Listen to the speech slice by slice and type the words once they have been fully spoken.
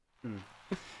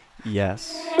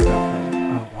Yes. Okay.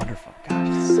 Oh, wonderful. Gosh,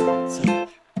 it's so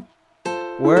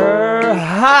we're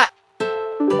hot.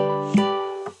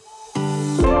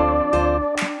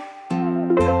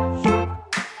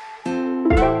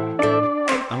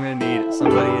 I'm gonna need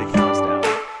somebody to count us down.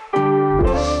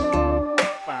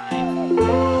 5,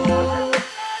 4,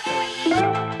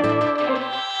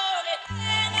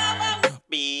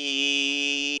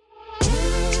 3,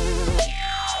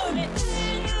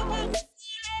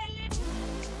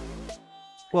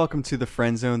 Welcome to the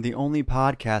Friend Zone, the only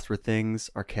podcast where things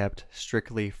are kept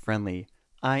strictly friendly.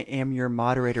 I am your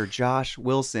moderator, Josh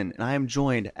Wilson, and I am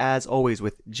joined, as always,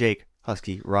 with Jake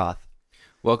Husky Roth,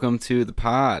 Welcome to the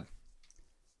pod.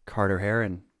 Carter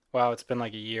Heron, Wow, it's been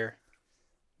like a year.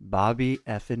 Bobby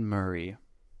Effin Murray.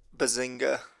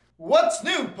 Bazinga. What's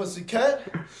new, pussycat?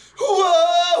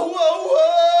 Whoa, whoa, whoa!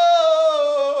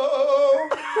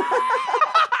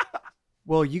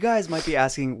 Well, you guys might be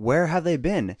asking, where have they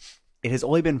been? It has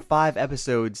only been 5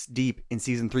 episodes deep in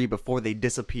Season 3 before they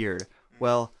disappeared.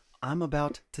 Well, I'm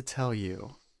about to tell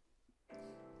you.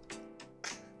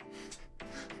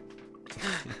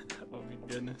 Oh my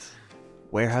goodness.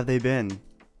 Where have they been?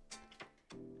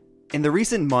 In the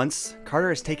recent months, Carter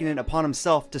has taken it upon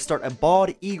himself to start a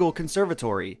bald eagle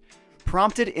conservatory,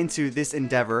 prompted into this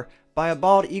endeavor by a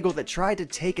bald eagle that tried to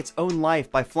take its own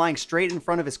life by flying straight in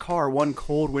front of his car one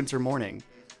cold winter morning.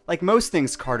 Like most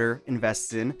things Carter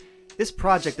invests in, this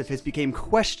project of his became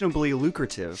questionably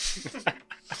lucrative.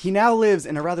 He now lives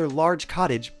in a rather large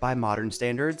cottage by modern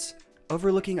standards,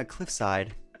 overlooking a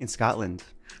cliffside in Scotland.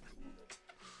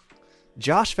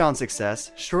 Josh found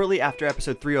success shortly after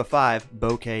episode 305,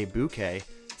 Bouquet,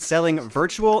 selling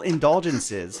virtual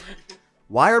indulgences.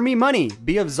 Wire me money,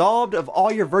 be absolved of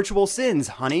all your virtual sins,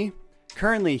 honey.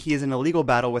 Currently, he is in a legal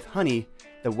battle with Honey,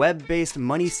 the web-based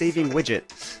money-saving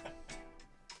widget.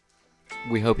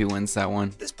 We hope he wins that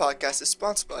one. This podcast is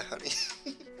sponsored by Honey.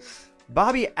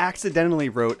 Bobby accidentally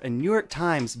wrote a New York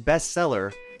Times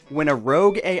bestseller when a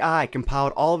rogue AI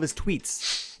compiled all of his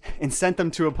tweets and sent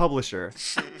them to a publisher.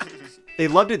 They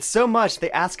loved it so much they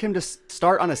asked him to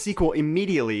start on a sequel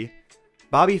immediately.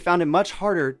 Bobby found it much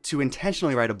harder to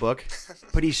intentionally write a book,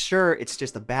 but he's sure it's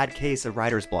just a bad case of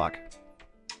writer's block.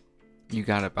 You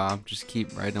got it, Bob. Just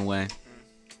keep writing away.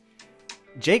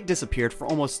 Jake disappeared for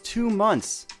almost 2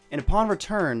 months, and upon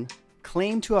return,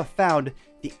 claimed to have found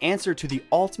the answer to the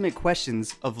ultimate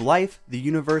questions of life, the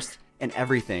universe, and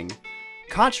everything.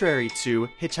 Contrary to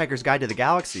Hitchhiker's Guide to the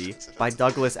Galaxy by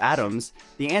Douglas Adams,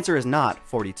 the answer is not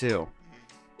 42.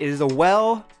 It is a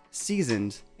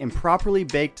well-seasoned and properly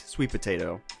baked sweet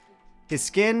potato. His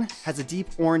skin has a deep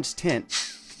orange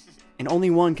tint, and only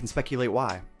one can speculate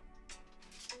why.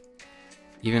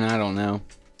 Even I don't know.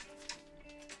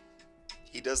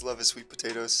 He does love his sweet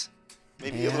potatoes.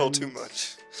 Maybe a little And- too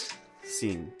much.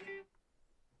 Scene.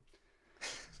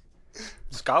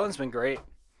 Scotland's been great.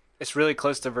 It's really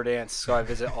close to Verdansk, so I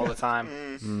visit all the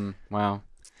time. Wow.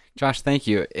 Josh, thank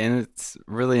you. And it's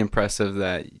really impressive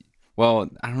that, well,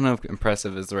 I don't know if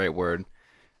impressive is the right word.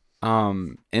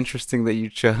 Interesting that you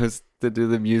chose to do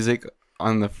the music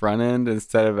on the front end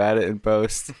instead of add it in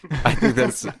post. I think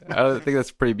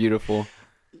that's pretty beautiful.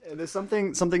 There's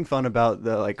something fun about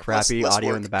the like crappy Less audio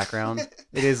work. in the background.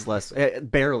 It is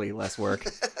barely less work.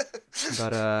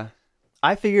 But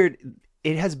I figured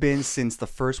it has been since the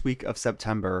first week of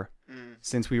September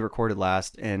since we recorded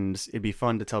last, and it'd be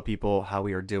fun to tell people how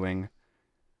we are doing.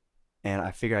 And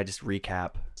I figured I'd just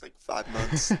recap. It's like 5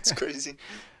 months. It's crazy.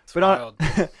 But on,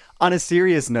 Wild. on a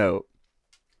serious note,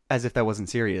 as if that wasn't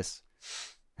serious,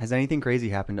 has anything crazy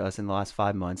happened to us in the last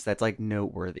 5 months that's like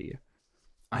noteworthy?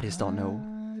 I just don't know.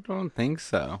 I don't think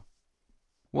so.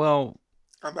 Well,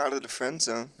 I'm out of the friend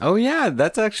zone. oh yeah,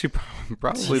 that's actually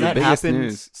probably Has the that biggest happened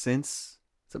news. since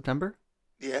September?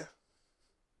 Yeah,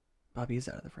 Bobby is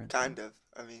out of the friend. kind of.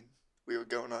 I mean, we were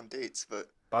going on dates, but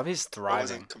Bobby's I thriving.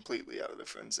 wasn't completely out of the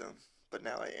friend zone. But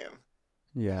now I am.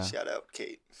 Yeah. Shout out,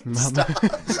 Kate. Mama.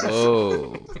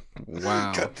 Oh,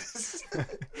 wow. Cut this.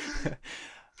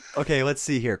 Okay, let's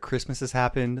see here. Christmas has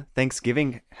happened.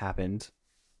 Thanksgiving happened.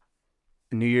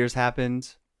 New Year's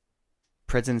happened.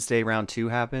 President's Day round 2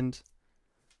 happened.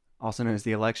 Also known as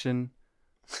the election.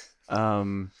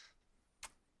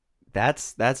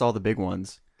 That's all the big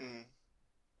ones. Mm.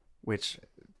 Which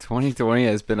 2020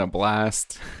 has been a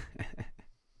blast.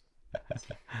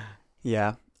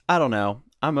 yeah, I don't know.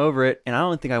 I'm over it, and I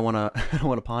don't think I want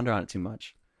to ponder on it too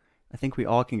much. I think we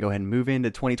all can go ahead and move into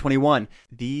 2021.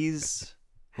 These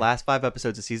last 5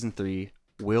 episodes of season 3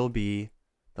 will be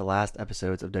the last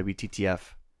episodes of WTTF,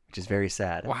 which is very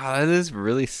sad. Wow, that is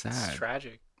really It's sad.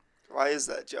 tragic. Why is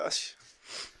that, Josh?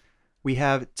 We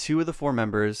have 2 of the 4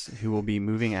 members who will be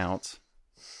moving out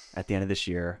at the end of this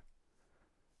year.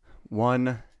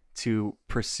 One to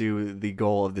pursue the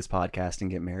goal of this podcast and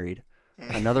get married.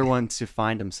 Another one to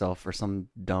find himself or some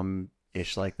dumb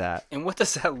ish like that. And what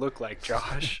does that look like,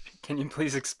 Josh? Can you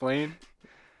please explain?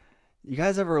 You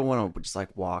guys ever want to just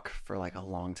like walk for like a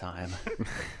long time?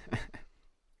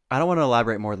 I don't want to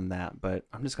elaborate more than that, but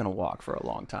I'm just gonna walk for a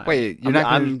long time. Wait,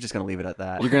 I'm just gonna leave it at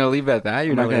that. You're gonna leave it at that?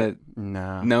 You're not gonna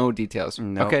No. no details.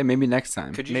 Nope. Okay, maybe next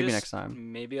time. Could you Maybe just next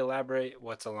time. maybe elaborate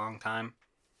what's a long time?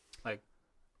 Like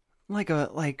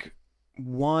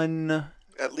one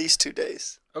At least 2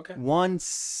 days. Okay. one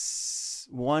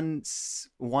in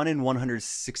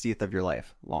 160th of your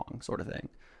life long sort of thing.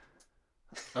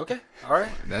 Okay. All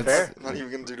right. That's Fair. I'm not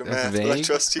even gonna do the That's math, but I vague.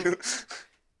 trust you.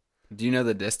 Do you know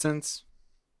the distance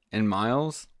in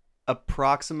miles?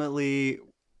 Approximately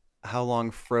how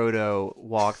long Frodo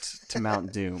walked to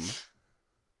Mount Doom.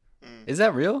 Is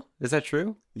that real? Is that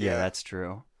true? Yeah, Yeah. that's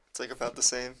true. It's like about the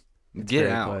same. Get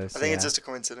Very out. close, I think it's yeah. just a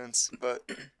coincidence, but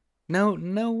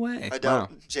No way. I Wow.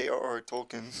 doubt J.R.R.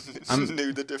 Tolkien I'm-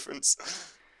 knew the difference.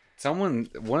 One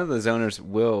of the zoners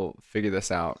will figure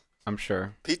this out, I'm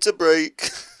sure. Pizza break.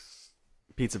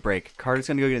 Pizza break. Carter's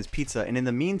gonna go get his pizza, and in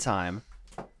the meantime,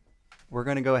 we're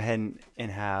gonna go ahead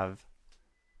and have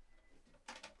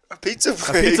A pizza a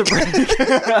break. pizza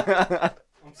break.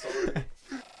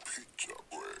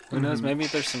 Who knows? Maybe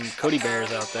there's some Cody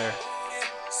Bears out there.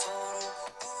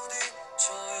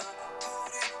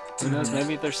 Who knows?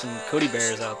 Maybe there's some Cody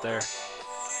Bears out there.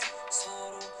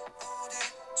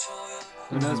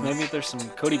 Who knows? Maybe there's some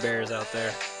Cody Bears out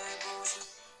there.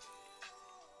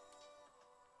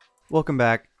 Welcome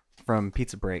back from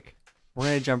Pizza Break. We're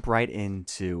gonna jump right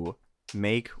into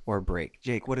Make or Break.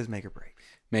 Jake, what is Make or Break?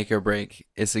 Make or break.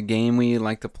 It's a game we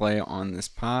like to play on this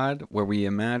pod where we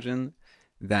imagine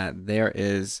that there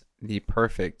is the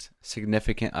perfect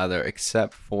significant other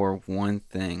except for one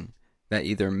thing that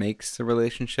either makes the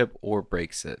relationship or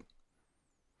breaks it.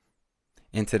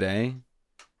 And today,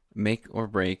 make or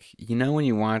break, you know when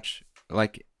you watch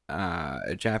like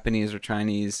a Japanese or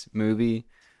Chinese movie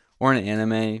or an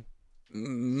anime,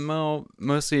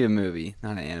 mostly a movie,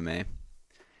 not an anime,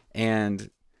 and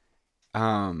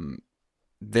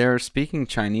they're speaking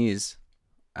Chinese,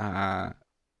 and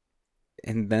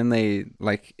then they,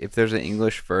 like, if there's an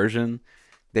English version,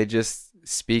 they just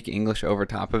speak English over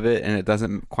top of it, and it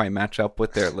doesn't quite match up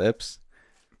with their lips.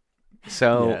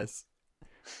 So Yes.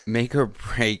 make or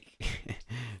break,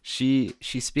 she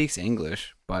speaks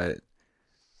English, but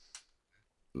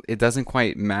it doesn't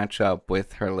quite match up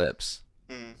with her lips.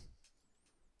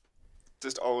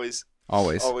 Just always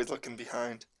Always. looking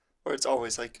behind. Or it's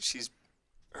always like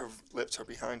her lips are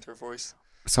behind her voice.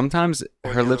 Sometimes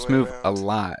Or her the lips other way move a around.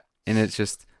 lot, and it's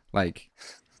just like,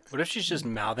 What if she's just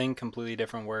mouthing completely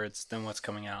different words than what's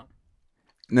coming out?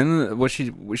 no, what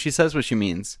she says what she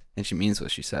means, and she means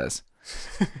what she says,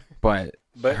 but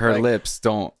her like, lips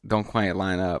don't quite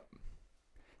line up.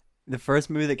 The first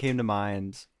movie that came to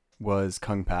mind was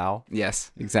Kung Pao.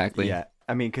 Yes, exactly. Yeah,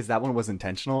 I mean, because that one was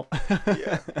intentional.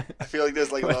 Yeah. I feel like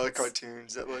there's like a lot of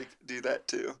cartoons that like do that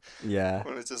too. Yeah.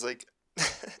 When it's just like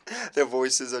their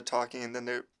voices are talking and then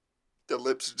their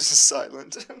lips are just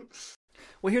silent.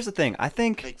 Well, here's the thing. I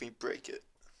think Make me break it.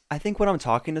 when I'm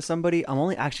talking to somebody, I'm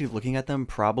only actually looking at them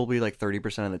probably like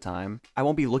 30% of the time. I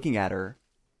won't be looking at her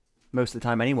most of the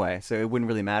time anyway, so it wouldn't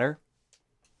really matter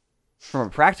from a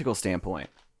practical standpoint.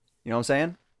 You know what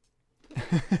I'm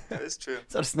saying? That is true.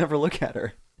 So I just never look at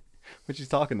her when she's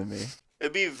talking to me.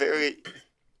 It'd be very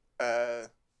I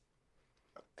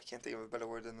can't think of a better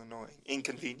word than annoying.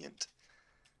 Inconvenient,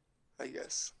 I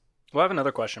guess. Well, I have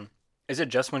another question. Is it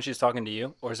just when she's talking to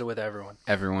you, or is it with everyone?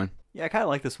 Everyone. Yeah, I kind of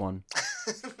like this one.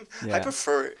 I Yeah.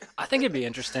 prefer it. I think it'd be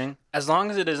interesting, as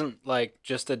long as it isn't like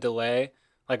just a delay,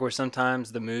 like where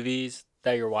sometimes the movies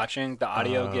that you're watching, the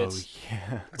audio gets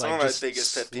yeah. It's like, one of my just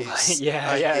biggest pet sli- peeves.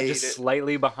 yeah, I yeah, hate just it.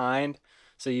 slightly behind,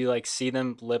 so you like see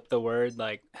them lip the word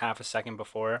like half a second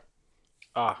before.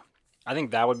 I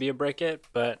think that would be a break it,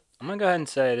 but I'm gonna go ahead and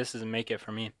say this is a make it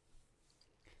for me.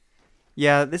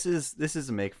 Yeah, this is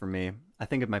a make for me. I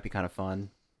think it might be kind of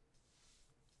fun.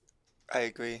 I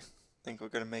agree. I think we're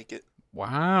gonna make it.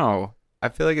 Wow. I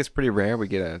feel like it's pretty rare we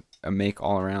get a make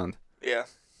all around. Yeah.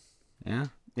 Yeah.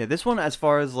 Yeah, this one as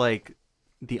far as like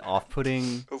the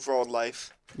off-putting, Overall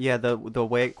life. yeah, the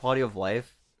way quality of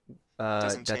life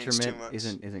Doesn't change too detriment much.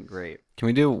 isn't great. Can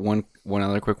we do one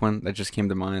other quick one that just came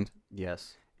to mind?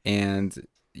 Yes. And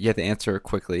you have to answer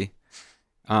quickly.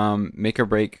 Make or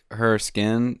break, her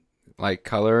skin like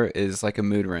color is like a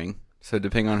mood ring. So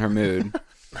depending on her mood,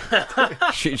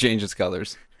 She changes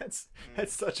colors. That's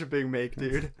such a big make,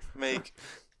 dude. Make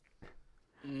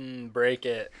Break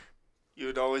it. you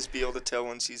would always be able to tell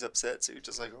when she's upset, so you're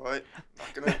just like, all right,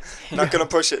 not gonna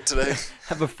push it today.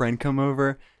 Have a friend come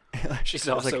over. She's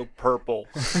I was also like, purple.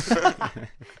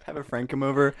 have a friend come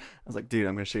over. I was like, dude,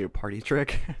 I'm gonna show you a party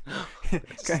trick. Can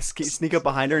I sneak up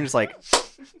behind her and just like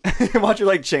watch her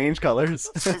like change colors?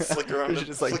 Flicker on She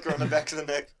just, like- the back of the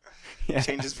neck. Yeah.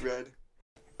 Changes red.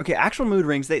 Okay, actual mood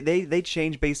rings they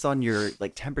change based on your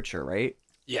like temperature, right?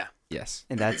 Yeah. Yes.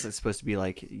 And that's supposed to be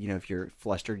like, you know, if you're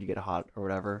flustered, you get hot or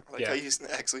whatever. Like Yeah. how you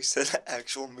actually said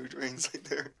actual mood rings,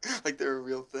 like they're a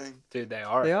real thing. Dude, they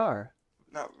are. They are.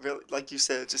 Not really, like you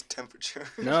said, just temperature.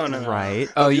 No. Right.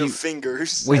 Oh, Your you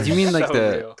fingers. wait? Do you mean like So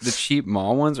the real. the cheap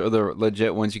mall ones or the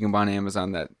legit ones you can buy on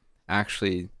Amazon that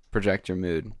actually project your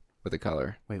mood with a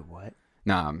color? Wait, what?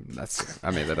 Nah,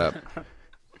 I made that up.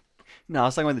 No, I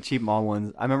was talking about the cheap mall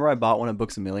ones. I remember I bought one at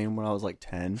Books A Million when I was like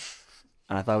 10,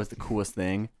 and I thought it was the coolest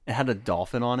thing. It had a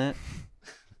dolphin on it.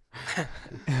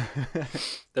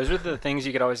 Those are the things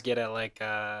you could always get at like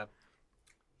The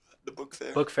book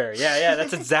fair. book fair. Yeah,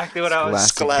 that's exactly what I was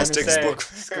Scholastic. gonna say. Scholastic's book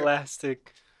fair.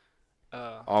 Scholastic.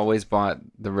 Always bought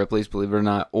the Ripley's, believe it or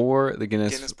not, or the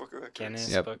Guinness Book of Records. Guinness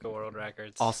Yep. Book of World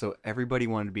Records. Also, everybody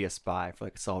wanted to be a spy for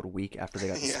like a solid week after they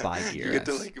got the spy You gear. get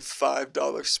the like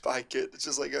 $5 spy kit. It's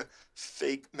just like a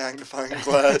fake magnifying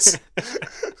glass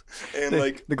and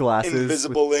like the glasses.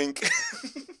 invisible ink.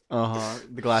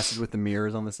 The glasses with the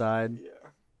mirrors on the side. Yeah.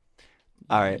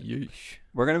 All right, Yeesh.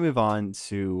 we're gonna move on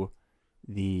to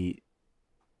the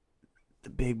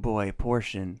big boy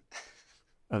portion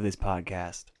of this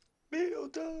podcast, Meal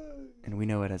time. and we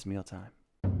know it as mealtime.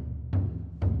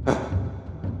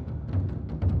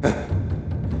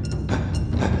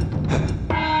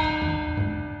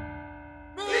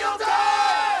 Meal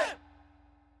time!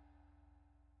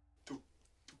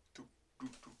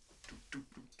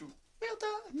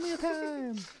 Meal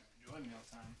time.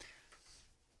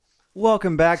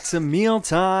 Welcome back to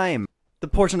Mealtime, the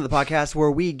portion of the podcast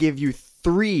where we give you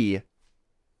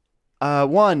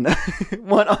one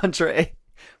entree,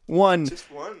 one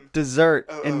Just one. dessert,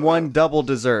 Oh, and oh, one oh. double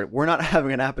dessert. We're not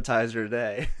having an appetizer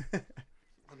today.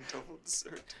 One double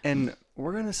dessert. And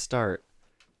we're going to start,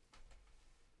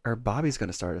 or Bobby's going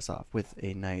to start us off with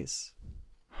a nice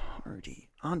hearty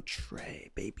entree,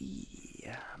 baby.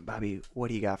 Bobby, what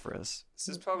do you got for us? This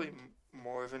is probably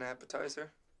more of an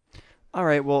appetizer. All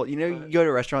right, well, you know, you go to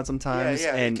a restaurant sometimes,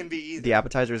 yeah, it and can be either. the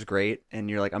appetizer is great, and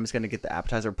you're like, I'm just going to get the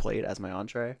appetizer plate as my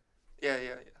entree. Yeah.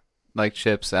 Like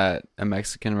chips at a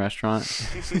Mexican restaurant.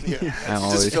 Yeah. I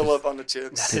always Just fill up on the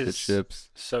chips. get the chips.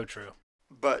 So true.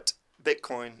 But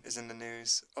Bitcoin is in the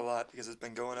news a lot because it's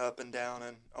been going up and down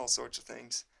and all sorts of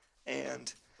things.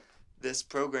 And this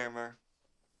programmer,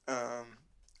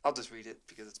 I'll just read it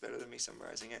because it's better than me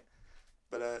summarizing it.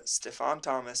 But Stefan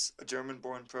Thomas, a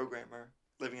German-born programmer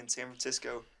living in San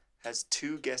Francisco, has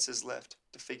 2 guesses left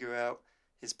to figure out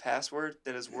his password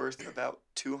that is worth about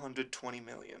 $220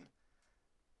 million.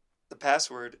 The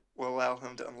password will allow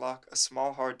him to unlock a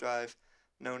small hard drive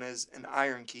known as an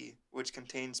iron key, which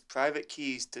contains private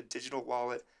keys to a digital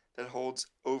wallet that holds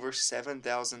over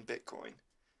 7,000 Bitcoin.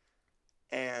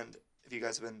 And if you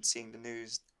guys have been seeing the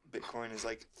news, Bitcoin is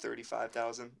like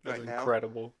 35,000 That's right now.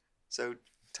 incredible. So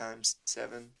times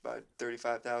 7 by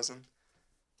 35,000,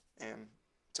 and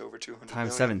it's over 200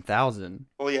 Times million. 7,000.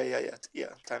 Oh yeah,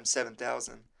 times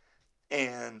 7,000.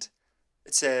 And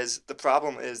it says the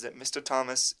problem is that Mr.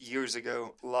 Thomas years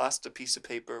ago lost a piece of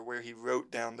paper where he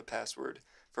wrote down the password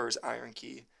for his iron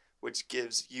key, which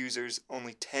gives users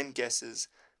only 10 guesses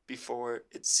before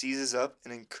it seizes up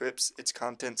and encrypts its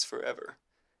contents forever.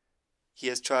 He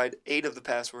has tried 8 of the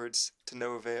passwords to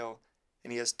no avail,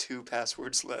 and he has 2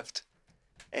 passwords left.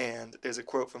 And there's a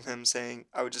quote from him saying,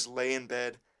 "I would just lay in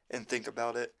bed and think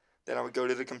about it. Then I would go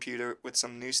to the computer with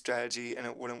some new strategy and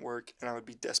it wouldn't work and I would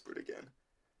be desperate again."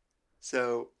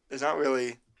 So there's not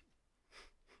really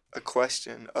a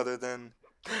question other than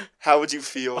how would you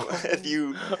feel if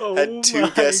you had 2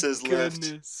 guesses left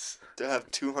to have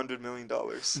 $200 million?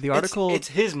 The article. It's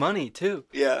his money too.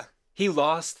 Yeah, He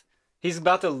lost. He's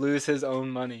about to lose his own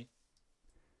money.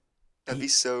 that'd be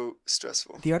so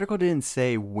stressful. The article didn't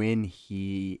say when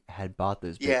he had bought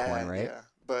those Bitcoin, Yeah, right? yeah,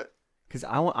 but Because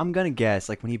I'm gonna guess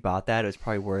like when he bought that, it was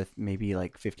probably worth maybe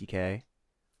like 50K.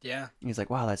 Yeah. And he's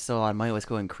like, wow, that's still a lot of money. Let's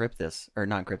go encrypt this, or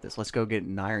not encrypt this. Let's go get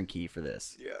an iron key for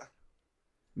this, yeah.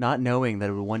 not knowing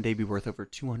that it would one day be worth over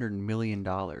 $200 million.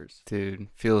 Dude,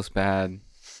 feels bad.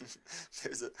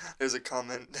 There's a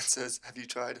comment that says, "Have you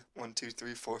tried 1, 2,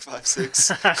 3, 4, 5,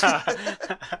 6?"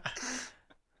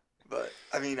 But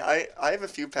I mean, I have a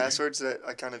few passwords that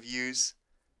I kind of use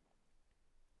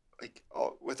like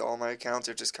with all my accounts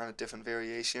are just kind of different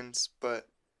variations. But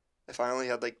if I only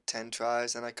had like 10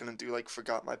 tries and I couldn't do like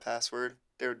forgot my password,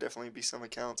 there would definitely be some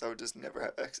accounts I would just never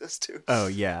have access to. Oh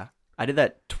yeah, I did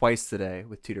that twice today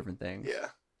with 2 different things. Yeah.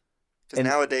 Because And-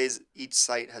 nowadays each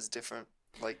site has different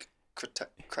like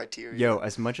criteria. Yo,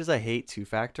 as much as I hate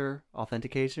two-factor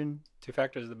authentication,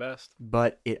 2-factor is the best.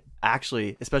 but it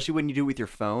actually, especially when you do it with your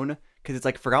phone, because it's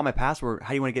like forgot my password. How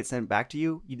do you want to get sent back to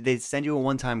you? They send you a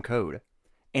one-time code,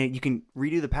 and you can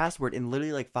redo the password in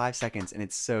literally like 5 seconds, and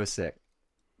it's so sick.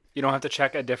 You don't have to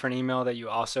check a different email that you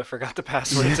also forgot the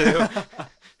password to.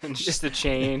 And it's just a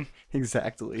chain.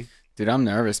 Exactly. Dude, I'm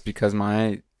nervous because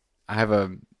I have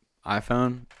a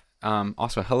iPhone.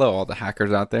 Also, hello all the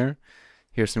hackers out there.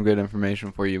 Here's some good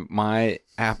information for you. My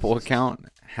Apple account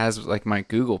has like my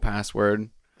Google password,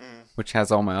 which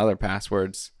has all my other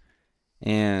passwords,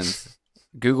 and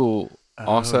Google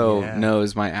also yeah.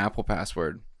 knows my Apple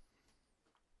password.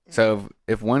 So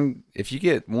if you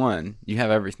get one, you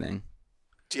have everything.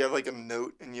 Do you have like a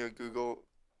note in your Google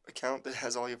account that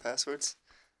has all your passwords?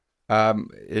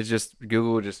 It's just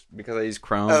Google, just because I use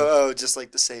Chrome. Oh, just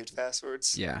like the saved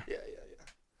passwords. Yeah. Yeah.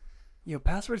 Yo,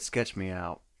 passwords sketch me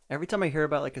out. Every time I hear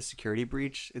about like a security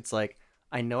breach, it's like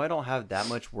I know I don't have that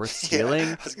much worth stealing.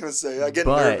 Yeah, I was gonna say I get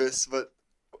but nervous, but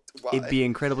why? It'd be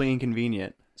incredibly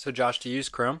inconvenient. So, Josh, do you use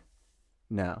Chrome?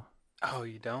 No, Oh,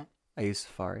 you don't? I use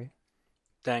Safari.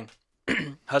 Dang.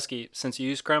 Husky, since you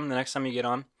use Chrome, the next time you get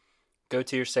on, go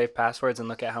to your saved passwords and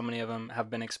look at how many of them have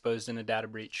been exposed in a data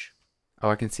breach. Oh,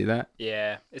 I can see that.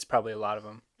 Yeah, it's probably a lot of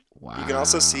them. Wow. You can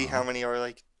also see how many are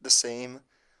like the same,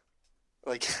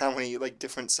 like how many like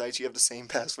different sites you have the same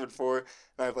password for. And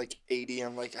I have like 80.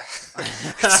 I'm like,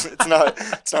 it's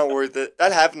not worth it.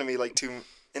 That happened to me like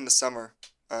in the summer.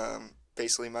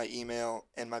 Basically my email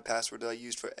and my password that I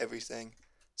used for everything.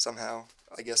 Somehow,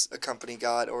 I guess a company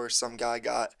got or some guy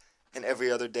got, and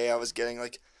every other day I was getting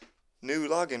like new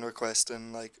login request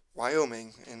in like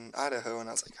Wyoming and Idaho, and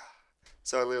I was like,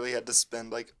 so I literally had to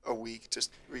spend like a week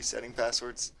just resetting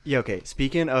passwords. Yeah, okay.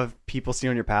 Speaking of people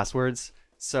stealing your passwords,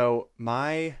 so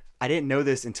I didn't know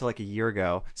this until like a year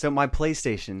ago. So my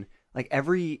PlayStation, like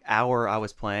every hour I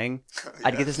was playing,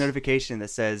 I'd get this notification that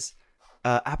says,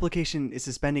 application is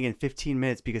suspending in 15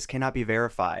 minutes because cannot be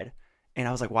verified. And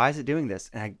I was like, why is it doing this?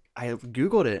 And I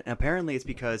Googled it, and apparently it's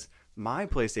because my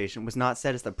PlayStation was not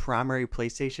set as the primary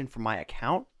PlayStation for my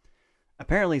account.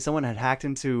 Apparently someone had hacked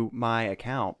into my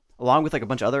account, along with like a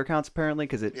bunch of other accounts apparently,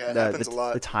 because it happens a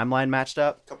lot. The timeline matched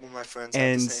up. A couple of my friends had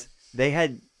And the same. they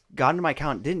had gotten to my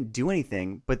account, didn't do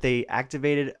anything, but they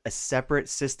activated a separate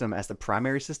system as the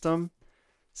primary system.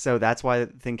 So that's why the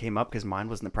thing came up, because mine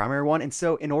wasn't the primary one. And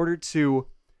so in order to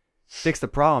fix the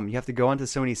problem, you have to go onto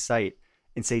Sony's site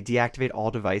and say deactivate all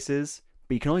devices,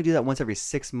 but you can only do that once every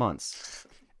 6 months.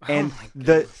 And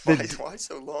Why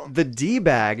so long? the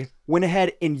D-bag went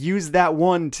ahead and used that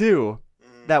one too.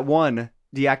 That one,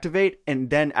 deactivate, and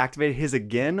then activated his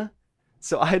again.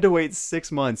 So I had to wait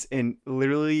 6 months, and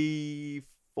literally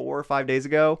 4 or 5 days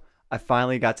ago, I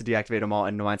finally got to deactivate them all,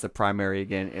 and mine's the primary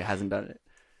again. It hasn't done it.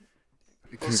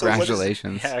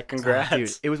 Congratulations. Yeah, congrats.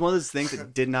 Dude, it was one of those things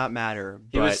that did not matter.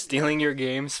 He But was stealing your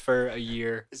games for a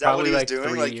year. Is that what Probably he was like doing?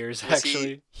 3 Like, years, was he-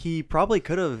 actually. he probably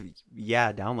could have,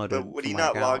 downloaded. But would he from my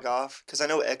not account. log off? Because I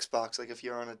know Xbox, like if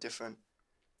you're on a different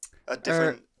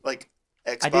like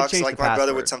did Xbox, change like the my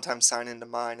brother would password. sometimes sign into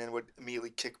mine and would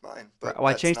immediately kick mine. But Well,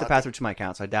 I that's changed the not password to my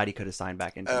account, so I doubt he could have signed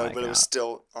back into my Oh, account. but it was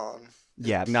still on.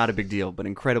 Yeah, not a big deal, but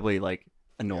incredibly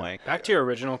annoying. Back to your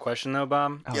original question, though,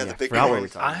 Bob. Oh, Yeah, the big forgot what one. we were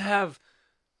talking I about. have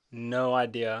no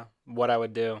idea what I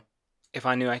would do if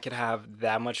I knew I could have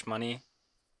that much money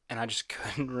and I just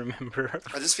couldn't remember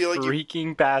I just feel like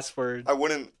freaking password. I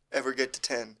wouldn't ever get to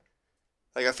 10.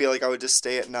 Like I feel like I would just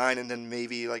stay at 9, and then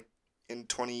maybe like in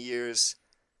 20 years,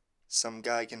 some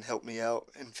guy can help me out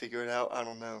and figure it out. I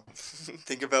don't know.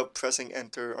 Think about pressing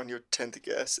enter on your 10th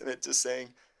guess and it just saying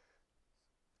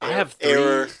I have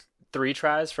error. three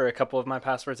tries for a couple of my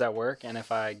passwords at work, and if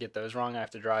I get those wrong, I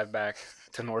have to drive back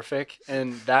to Norfolk,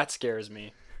 and that scares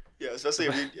me. Yeah, especially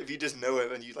if you just know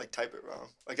it and you like type it wrong.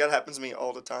 Like that happens to me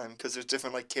all the time because there's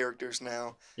different like characters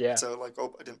now. Yeah, So like,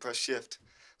 oh, I didn't press shift.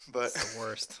 But it's the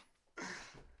worst.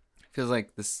 Feels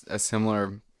like a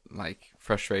similar like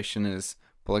frustration is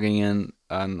plugging in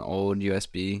an old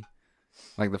USB.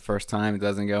 Like the first time it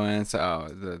doesn't go in, so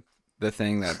the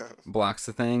thing that blocks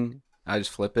the thing, I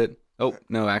just flip it. Oh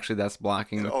no, actually that's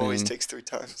blocking it the always thing. takes 3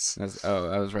 times.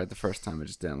 I was right the first time. It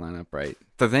just didn't line up right.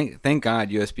 So thank God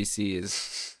USB-C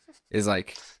is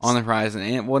like on the horizon,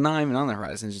 and well, not even on the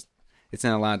horizon. It's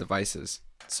in a lot of devices.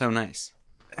 So nice.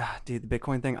 Dude, the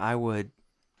Bitcoin thing, I would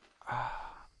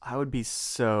be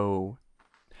so.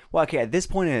 Well, okay, at this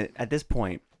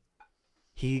point,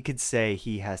 he could say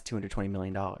he has $220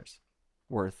 million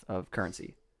worth of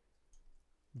currency,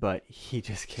 but he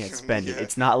just can't spend it. Yeah.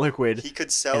 It's not liquid, He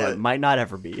could sell and it. it might not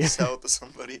ever be. Sell it to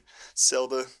somebody. Sell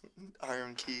the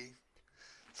iron key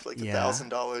for like Yeah.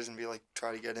 $1,000 and be like,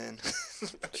 try to get in.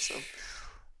 So,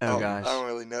 Oh gosh. I don't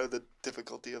really know the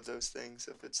difficulty of those things.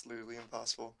 If it's literally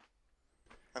impossible,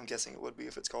 I'm guessing it would be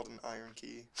if it's called an iron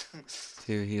key.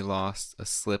 Dude, he lost a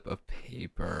slip of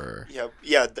paper.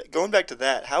 Yeah. Going back to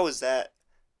that, how is that?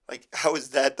 Like, how is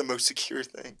that the most secure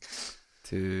thing?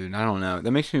 Dude, I don't know.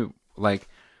 That makes me like,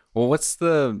 well, what's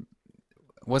the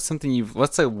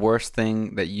worst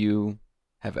thing that you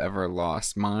have ever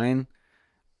lost? Mine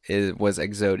was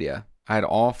Exodia. I had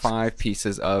all 5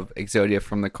 pieces of Exodia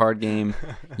from the card game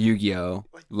Yu-Gi-Oh.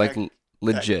 Like back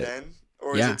legit. then,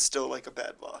 or Yeah. is it still like a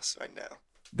bad loss right now?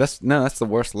 That's the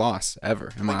worst loss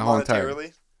ever in my Like whole entire.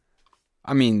 monetarily?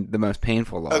 I mean, the most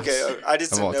painful loss. Okay, I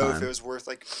just of didn't all know if time. it was worth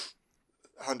like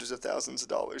hundreds of thousands of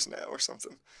dollars now or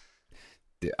something.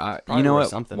 You Probably know worth what?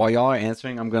 something. While y'all are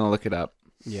answering, I'm gonna look it up.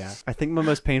 Yeah. I think my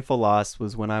most painful loss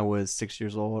was when I was 6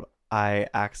 years old. I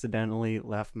accidentally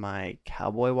left my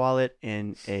cowboy wallet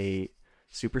in a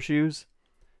Super Shoes,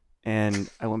 and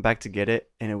I went back to get it,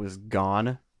 and it was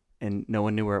gone, and no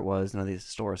one knew where it was, none of these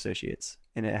store associates.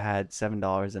 And it had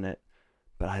 $7 in it,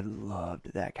 but I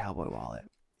loved that cowboy wallet.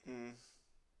 Mm.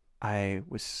 I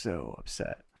was so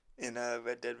upset. In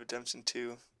Red Dead Redemption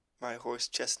 2, my horse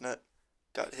Chestnut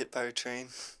got hit by a train,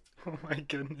 Oh my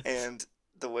goodness. and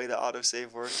the way the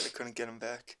autosave worked, I couldn't get him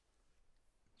back.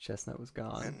 Chestnut was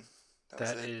gone. And that was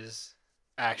That it. is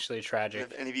actually And tragic.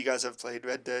 if any of you guys have played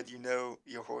Red Dead, you know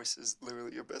your horse is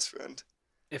literally your best friend.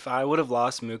 If I would have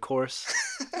lost Mook Horse,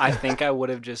 I think I would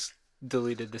have just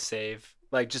deleted the save.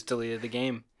 Like, just deleted the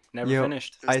game. Never Yo,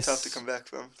 finished. It was I tough to s- come back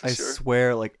from, for I sure.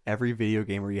 swear, like every video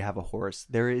game where you have a horse,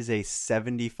 there is a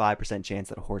 75% chance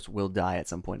that a horse will die at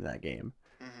some point in that game.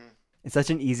 Hmm. It's such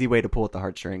an easy way to pull at the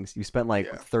heartstrings. You spent like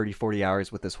Yeah. 30, 40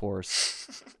 hours with this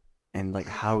horse, and like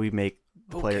how we make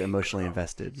the player Okay, emotionally girl.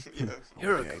 invested. Yeah.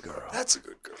 You're a good girl. That's a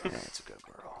good girl. Yeah, it's a good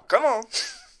girl. Come on.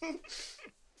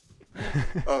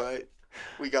 All right.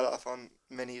 We got off on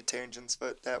many tangents,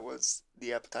 but that was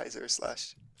the appetizer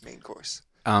 / main course.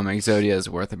 Exodia is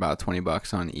worth about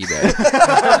 $20 on eBay.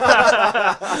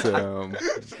 So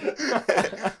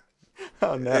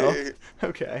Oh no. Hey,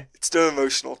 Okay. it's still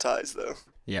emotional ties, though.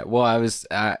 yeah, well, I was.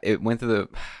 It went to the.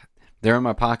 They're in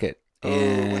my pocket Oh,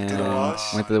 and went to the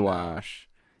wash? went to the wash,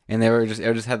 and they were just.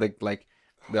 It just had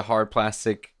the hard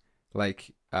plastic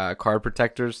card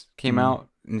protectors came out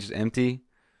and just empty.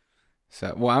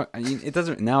 So it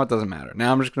doesn't now. It doesn't matter.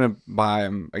 Now I'm just gonna buy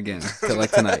them again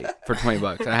tonight for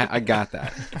 $20. I got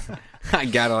that. I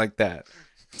got it like that.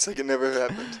 It's like it never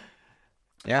happened.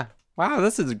 Yeah. Wow,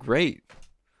 this is great.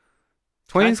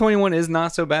 2021 is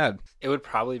not so bad. It would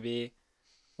probably be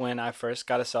when I first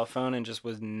got a cell phone and just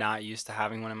was not used to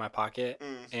having one in my pocket.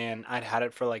 Mm. And I'd had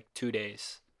it for like 2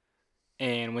 days.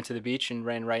 And went to the beach and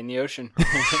ran right in the ocean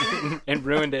and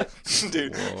ruined it.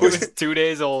 Dude, Whoa. It was 2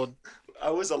 days old. I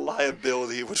was a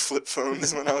liability with flip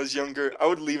phones when I was younger. I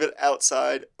would leave it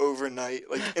outside overnight,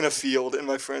 like in a field in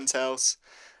my friend's house.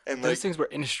 And Those like things were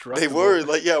they indestructible. were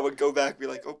like, yeah, I would go back and be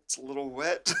like, oh, it's a little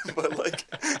wet, but like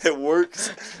it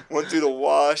works. Went through the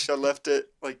wash. I left it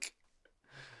like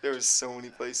there was so many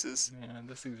places. Man,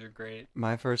 those things are great.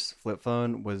 My first flip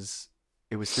phone was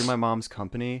through my mom's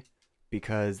company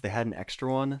because they had an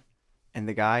extra one, and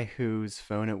the guy whose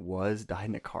phone it was died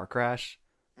in a car crash.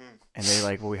 Mm. And they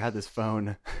like, well, we had this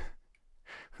phone.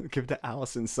 Give it to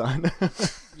Allison's son.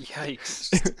 Yikes.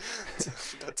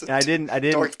 That's a And I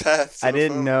didn't dark path. to I the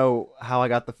didn't phone. know how I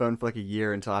got the phone for like a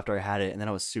year until after I had it, and then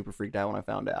I was super freaked out when I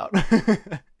found out.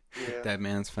 Yeah. Dead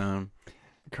man's phone.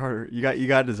 Carter, you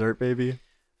got dessert, baby.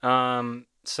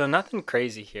 So nothing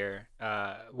crazy here.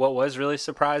 What was really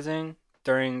surprising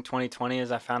during 2020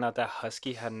 is I found out that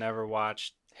Husky had never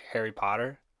watched Harry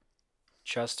Potter.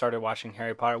 Just started watching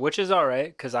Harry Potter, which is all right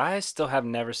because I still have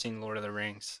never seen Lord of the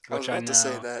Rings, I was which I about know to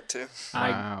say that too.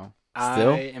 Wow. I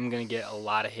Still? am gonna get a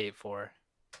lot of hate for.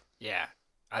 Yeah,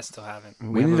 I still haven't.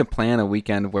 We need to plan a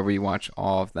weekend where we watch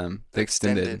all of them. The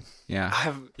extended. Extended.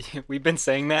 Yeah. We've been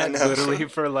saying I that know. literally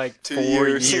for like 2 4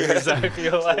 years. years. I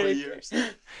feel 4 like. years.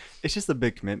 It's just a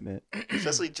big commitment.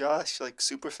 Especially Josh, like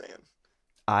super fan.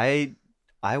 I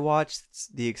watched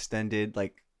the extended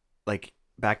like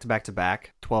back to back to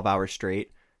back 12 hours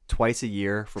straight twice a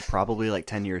year for probably like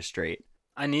 10 years straight.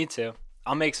 I need to.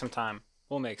 I'll make some time.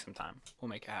 We'll make some time. We'll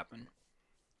make it happen.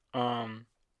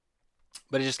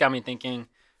 But it just got me thinking.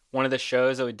 One of the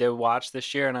shows that we did watch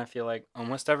this year, and I feel like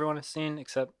almost everyone has seen,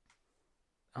 except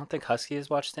I don't think Husky has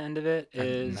watched the end of it.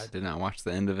 I did not watch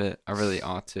the end of it. I really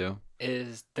ought to.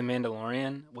 Is The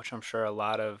Mandalorian, which I'm sure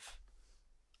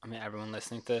everyone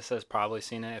listening to this has probably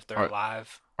seen it if they're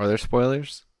alive. Are there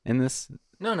spoilers in this?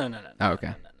 No. Oh, okay.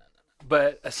 No.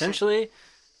 But essentially,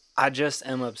 I just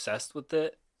am obsessed with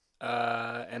it,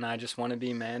 and I just want to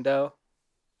be Mando,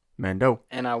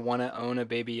 and I want to own a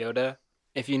Baby Yoda.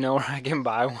 If you know where I can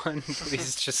buy one,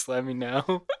 please just let me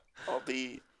know. I'll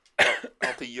be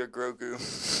your Grogu.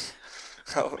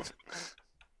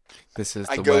 This is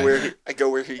I the go way. I go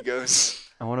where he goes.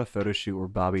 I want a photo shoot where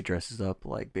Bobby dresses up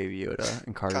like Baby Yoda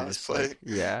and Carter just Cosplay. like,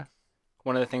 yeah.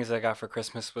 One of the things I got for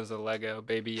Christmas was a Lego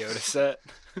Baby Yoda set.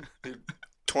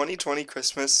 2020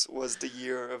 Christmas was the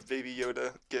year of Baby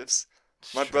Yoda gifts.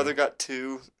 My brother got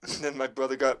 2, and then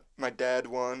my dad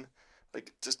one.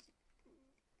 Like, just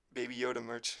Baby Yoda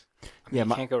merch. Yeah,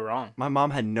 You can't go wrong. my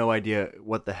mom had no idea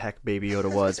what the heck Baby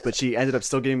Yoda was, but she ended up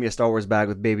still giving me a Star Wars bag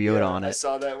with Baby Yoda on I it.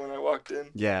 saw that when I walked in.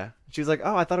 Yeah. She was like,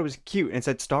 oh, I thought it was cute, and it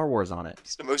said Star Wars on it.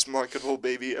 He's the most marketable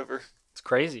baby ever. It's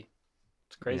crazy.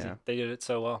 It's crazy. Yeah. They did it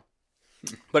so well.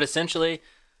 But essentially,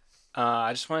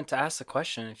 I just wanted to ask the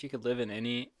question: if you could live in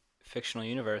any fictional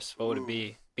universe, what would it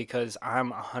be? Because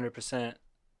I'm 100%.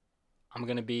 I'm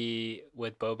gonna be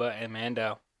with Boba and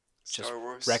Mando. Just Star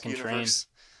Wars wrecking universe.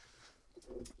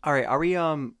 All right,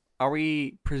 are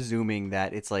we presuming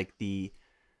that it's like the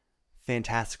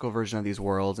fantastical version of these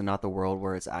worlds and not the world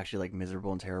where it's actually like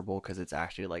miserable and terrible because it's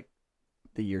actually like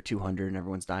the year 200 and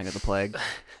everyone's dying of the plague?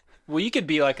 Well, you could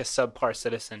be like a subpar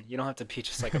citizen. You don't have to be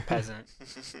just like a peasant.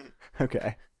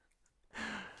 Okay.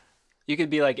 You could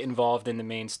be like involved in the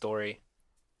main story.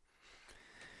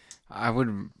 I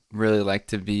would really like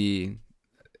to be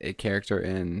a character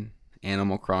in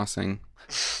Animal Crossing.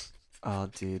 Oh,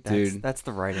 dude, Dude. that's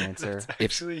the right answer.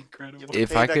 Actually incredible. You have to If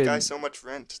pay I that could- guy so much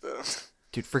rent, though.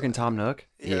 Dude, freaking Tom Nook.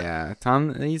 Yeah,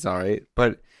 Tom, he's all right,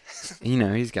 but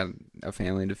he's got a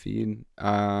family to feed.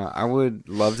 I would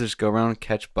love to just go around and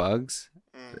catch bugs,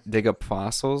 dig up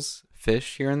fossils,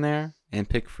 fish here and there, and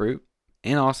pick fruit,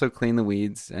 and also clean the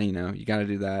weeds. And you got to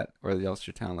do that, or else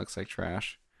your town looks like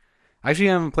trash. I actually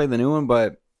haven't played the new one,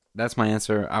 but that's my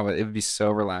answer. It would be so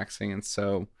relaxing and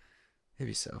it'd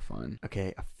be so fun.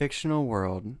 Okay, a fictional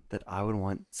world that I would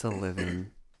want to live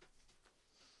in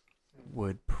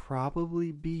would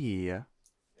probably be...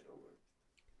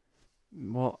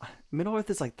 Well, Middle Earth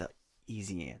is like the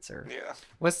easy answer. Yeah.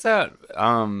 What's that?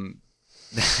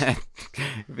 That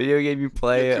video game you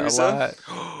play Yakuza?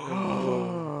 a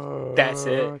lot. That's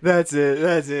it. That's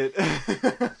it.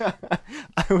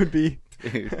 I would be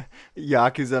Dude.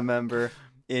 Yakuza member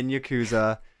in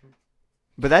Yakuza.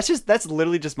 But that's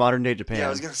literally just modern day Japan. Yeah, I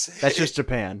was gonna say. That's just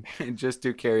Japan. Just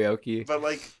do karaoke. But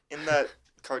like in that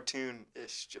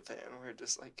cartoon-ish Japan, where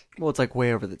just like Well, it's like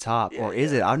way over the top. Yeah, Or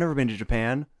is it? I've never been to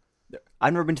Japan.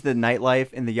 I've never been to the nightlife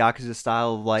and the Yakuza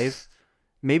style of life.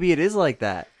 Maybe it is like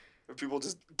that. where people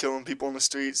just killing people in the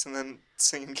streets and then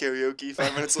singing karaoke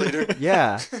 5 minutes later.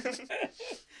 Yeah.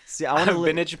 See, I want to I've live.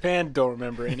 been to Japan. Don't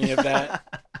remember any of that.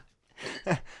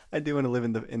 I do want to live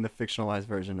in the fictionalized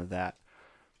version of that.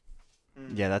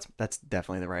 Yeah, that's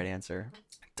definitely the right answer.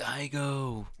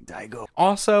 Daigo. Daigo.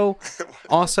 Also,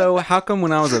 how come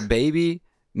when I was a baby,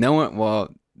 no one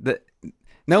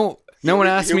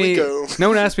asked Here we me. go. No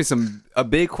one asked me a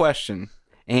big question,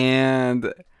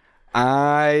 and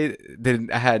I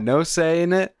had no say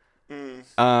in it.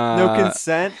 No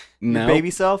consent. No. Your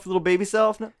little baby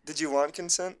self. No? Did you want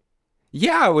consent?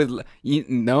 Yeah, I would.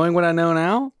 Knowing what I know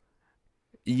now,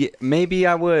 maybe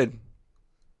I would.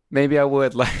 Maybe I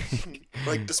would like.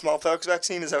 Like the smallpox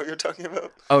vaccine? Is that what you're talking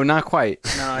about? Oh, not quite.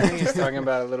 No, I think he's talking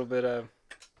about a little bit of.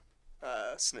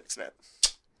 Snip snap.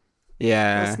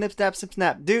 Yeah. Snip snap, snip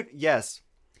snap, dude. Yes.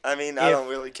 I mean, I don't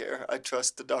really care. I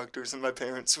trust the doctors and my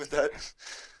parents with that.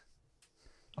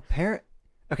 A parent.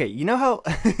 Okay, you know how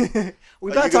we Are gotta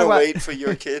you talk gonna about. wait for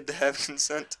your kid to have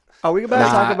consent? Are we about to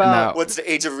talk about? no. What's the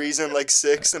age of reason? Like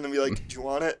 6, and then be like, "Do you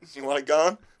want it? Do you want it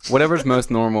gone?" Whatever's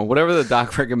most normal, whatever the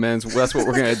doc recommends, that's what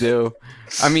we're gonna do.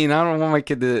 I mean, I don't want my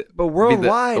kid to. But be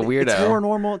worldwide, the weirdo. it's more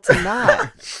normal to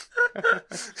not.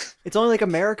 It's only like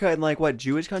America and like what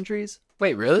Jewish countries?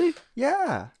 Wait, really?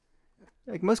 Yeah,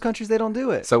 like most countries they don't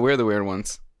do it. So we're the weird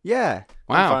ones. Yeah.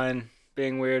 Wow. Fine,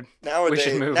 being weird. Nowadays,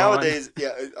 should move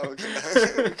yeah. Okay.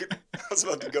 I was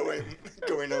about to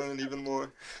going on even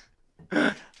more.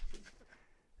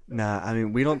 Nah, I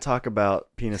mean we don't talk about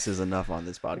penises enough on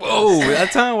this podcast. Whoa,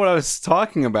 that's not what I was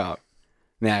talking about.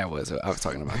 Nah, I was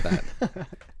talking about that.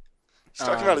 He's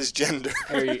talking about his gender.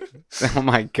 Harry, Oh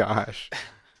my gosh.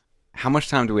 How much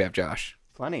time do we have, Josh?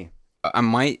 Funny. I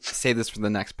might say this for the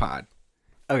next pod.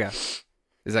 Okay.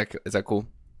 Is that cool?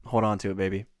 hold on to it,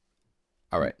 baby.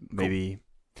 All right. Maybe.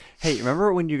 Hey,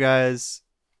 remember when you guys,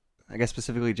 I guess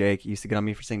specifically Jake, used to get on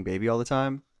me for saying baby all the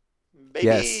time?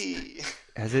 Baby.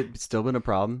 Has it still been a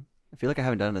problem? I feel like I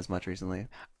haven't done it as much recently.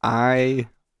 I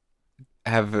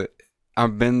have.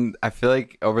 I feel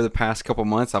like over the past couple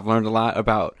months, I've learned a lot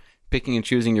about picking and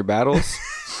choosing your battles,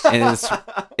 and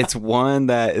it's one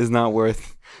that is not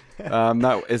worth.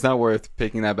 It's not worth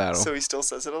picking that battle. So he still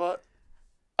says it a lot?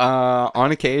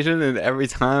 On occasion, and every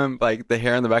time, like the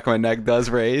hair on the back of my neck does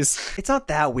raise. It's not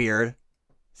that weird.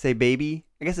 Say baby.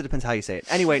 I guess it depends how you say it.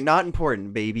 Anyway, not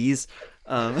important, babies.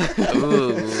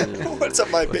 Ooh. What's up,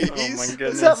 my babies? Oh my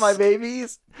goodness. What's up, my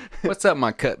babies? What's up,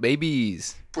 my cut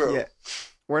babies? Bro. Yeah.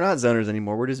 We're not zoners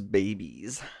anymore. We're just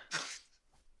babies.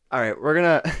 All right, we're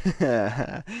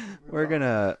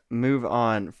gonna move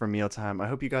on from mealtime. I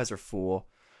hope you guys are full,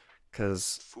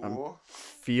 cause I'm Fool.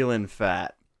 feeling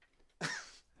fat,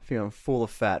 feeling full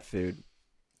of fat food.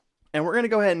 And we're gonna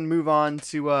go ahead and move on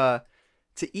to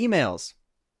emails.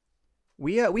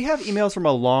 We have emails from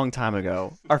a long time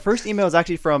ago. Our first email is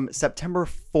actually from September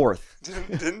 4th.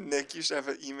 Didn't Nick used to have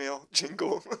an email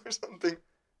jingle or something?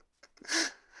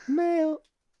 Mail.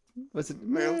 Was it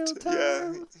mail time?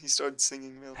 Yeah, he started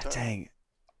singing mail time. Dang.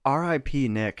 R.I.P.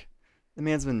 Nick. The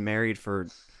man's been married for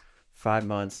 5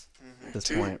 months at this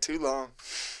point. Too long.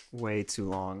 Way too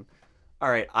long. All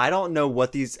right. I don't know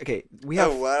what these. Okay, we have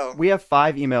Oh, wow. we have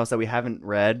 5 emails that we haven't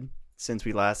read since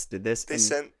we last did this. They and-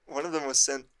 sent, one of them was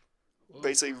sent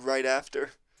basically right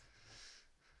after.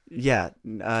 Yeah,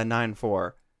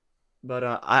 9-4. But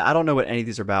I don't know what any of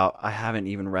these are about. I haven't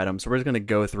even read them, so we're just gonna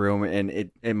go through them,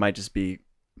 and it might just be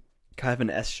kind of an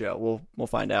S show. We'll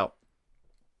find out.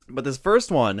 But this first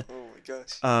one, Oh my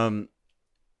gosh.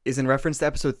 is in reference to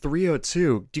episode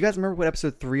 302. Do you guys remember what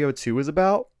episode 302 was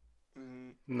about?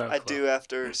 No I clue. do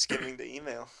after skimming the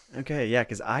email. Okay, yeah,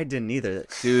 because I didn't either.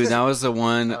 Dude, that was the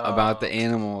one about the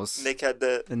animals. Nick had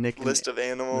the The Nick list of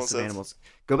animals. list of animals.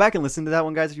 Go back and listen to that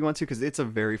one, guys, if you want to, because it's a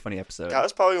very funny episode. That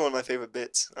was probably one of my favorite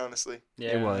bits, honestly.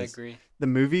 Yeah, I was. agree. The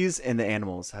movies and the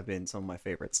animals have been some of my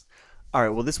favorites. All right,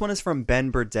 well, this one is from Ben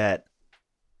Burdett.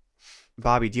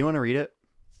 Bobby, do you want to read it?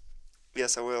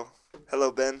 Yes, I will.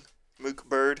 Hello, Ben. Mook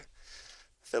Bird.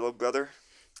 Fellow brother.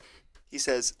 He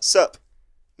says, Sup,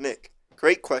 Nick.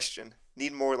 Great question.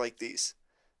 Need more like these.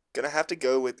 Gonna have to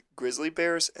go with grizzly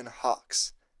bears and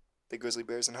hawks. The grizzly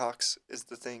bears and hawks is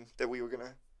the thing that we were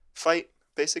gonna fight,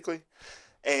 basically.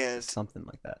 And Something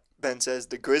like that. Ben says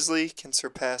the grizzly can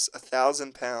surpass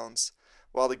 1,000 pounds,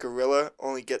 while the gorilla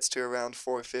only gets to around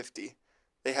 450.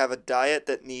 They have a diet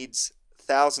that needs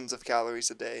thousands of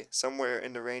calories a day, somewhere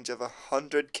in the range of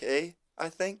 100K, I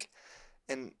think,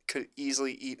 and could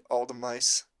easily eat all the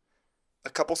mice. A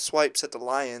couple swipes at the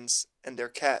lions and their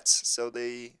cats, so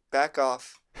they back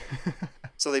off.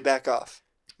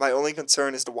 My only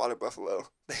concern is the water buffalo.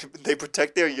 They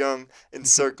protect their young in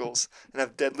circles and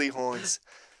have deadly horns,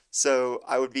 so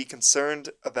I would be concerned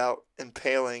about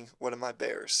impaling one of my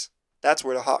bears. That's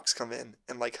where the hawks come in,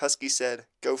 and like Husky said,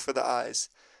 go for the eyes.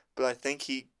 But I think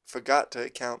he forgot to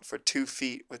account for 2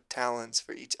 feet with talons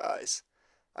for each eyes.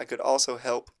 I could also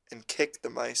help and kick the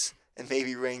mice and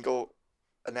maybe wrangle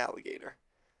an alligator.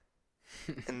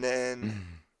 And then,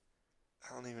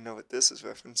 I don't even know what this is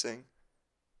referencing,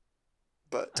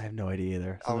 but I have no idea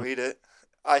either. I'll read it.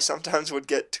 I sometimes would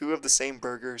get 2 of the same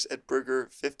burgers at Burger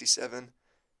 57,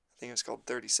 I think it was called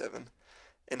 37,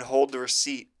 and hold the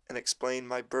receipt and explain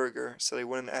my burger so they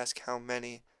wouldn't ask how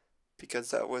many,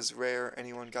 because that was rare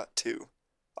anyone got 2.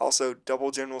 Also,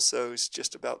 double General Tso's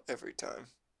just about every time.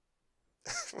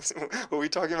 Were we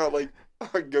talking about like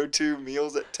our go-to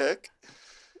meals at Tech?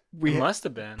 We It must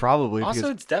have been. probably Also,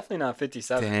 because it's definitely not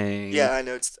 57. Dang. Yeah, I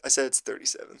know. I said it's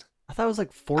 37. I thought it was like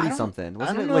I 40 don't- something. I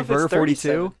Wasn't don't it know like if it's Burger 42?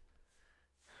 37.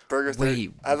 Burger 30.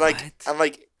 Wait, I'm what?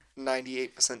 like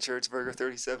 98% sure it's Burger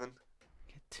 37.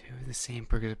 Get 2 of the same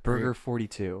burger. Burger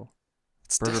 42.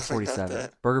 It's Burger definitely not 47.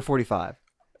 that. Burger 45.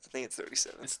 I think it's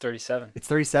 37. It's 37. It's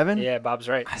 37? Yeah, Bob's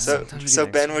right. So Sometimes we so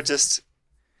get Ben extra. would just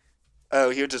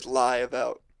he would just lie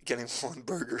about getting 1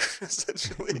 burger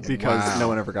essentially. Because Wow. no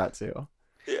one ever got to.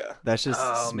 Yeah. That's just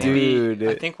Oh, smart. maybe. Dude.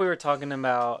 I think we were talking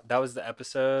about that was the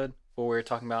episode where we were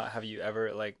talking about have you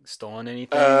ever like stolen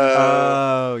anything?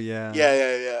 Oh, yeah.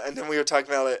 Yeah. And then we were talking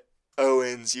about at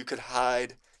Owens, you could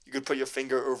hide. You could put your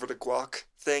finger over the guac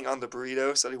thing on the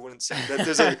burrito so they wouldn't see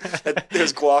that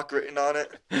there's guac written on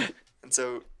it. And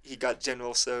so he got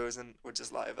General Tso's and would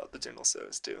just lie about the General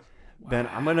Tso's too. Ben,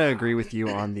 I'm going to agree with you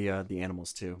on the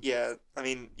animals too. Yeah, I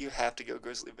mean, you have to go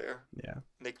grizzly bear. Yeah.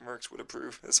 Nick Merckx would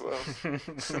approve as well.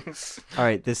 All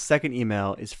right, this second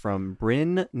email is from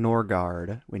Bryn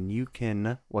Norgard.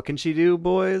 What can she do,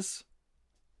 boys?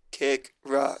 Kick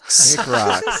rocks. Kick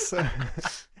rocks.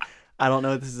 I don't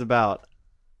know what this is about.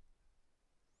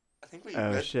 I think we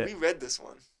shit. read this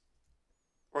one.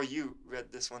 Or you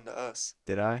read this one to us.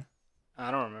 Did I?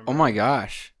 I don't remember. Oh my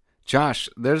gosh. Josh,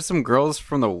 there's some girls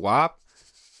from the WAP.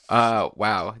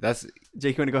 Wow. That's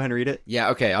Jake, you want to go ahead and read it? Yeah,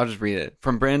 okay, I'll just read it.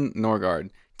 From Bryn Norgard.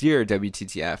 Dear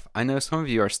WTTF, I know some of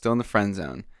you are still in the friend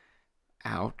zone.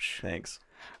 Ouch. Thanks.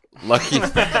 Lucky.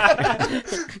 5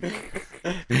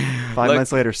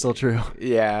 months later, still true.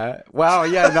 Yeah. Wow,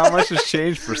 yeah, not much has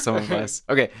changed for some of us.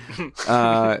 Okay.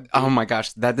 Oh my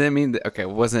gosh, that didn't mean that. Okay,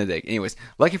 wasn't a dig. Anyways,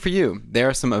 lucky for you, there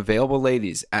are some available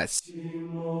ladies at...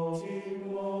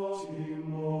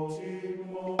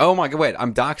 Oh my god, wait,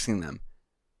 I'm doxing them.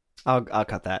 I'll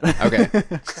cut that. Okay.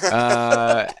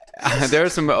 There are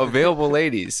some available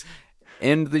ladies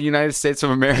in the United States of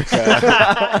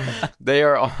America. They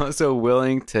are also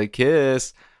willing to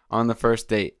kiss on the first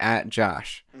date at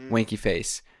Josh. Winky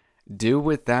face. Do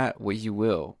with that what you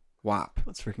will. WAP.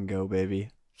 Let's freaking go, baby.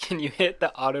 Can you hit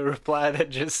the auto reply that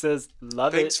just says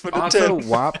 "love Thanks it"? for the Also, tip.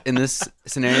 WAP in this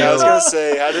scenario. Yeah, I was gonna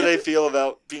say, how do they feel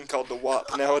about being called the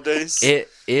WAP nowadays?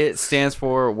 It stands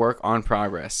for work on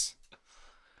progress.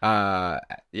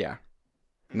 Yeah.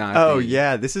 Not Oh, the-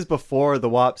 yeah. This is before the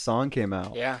WAP song came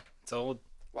out. Yeah, it's old.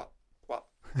 WAP, WAP,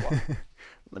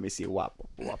 Let me see. WAP,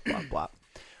 WAP, WAP, WAP.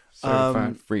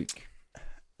 Certified freak.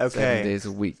 7 Okay. days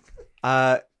a week.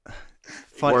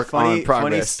 Funny on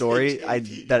progress. story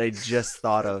that I just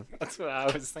thought of. That's what I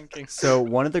was thinking. So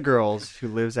one of the girls who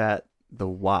lives at the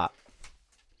WAP,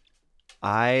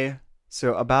 I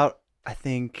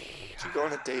think Did you go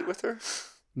on a date with her?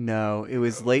 no, it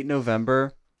was late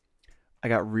November. I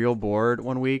got real bored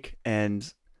one week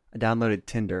and I downloaded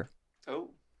Tinder. Oh.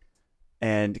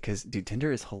 And because, dude,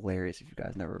 Tinder is hilarious if you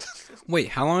guys never. Wait,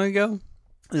 how long ago?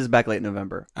 This is back late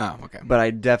November. Oh, okay. But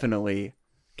I definitely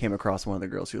came across one of the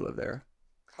girls who lived there.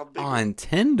 How big? On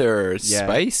Tinder, Yeah.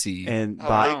 spicy. And Oh,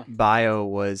 wow. bio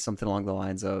was something along the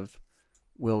lines of,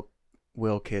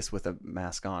 "We'll kiss with a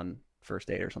mask on first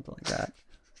date" or something like that.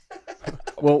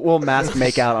 we'll mask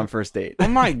make out on first date. Oh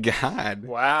my god,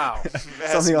 Wow,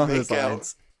 Something along make those out,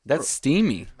 lines. that's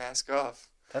steamy. Mask off.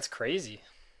 that's crazy.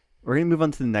 We're gonna move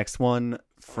on to the next one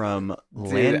from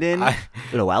Dude, Landon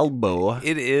Loalbo.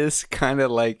 It is kind of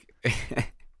like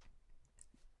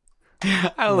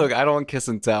I don't kiss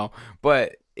and tell,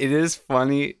 but it is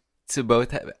funny to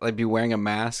both have, like be wearing a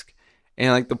mask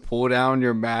and like to pull down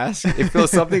your mask. It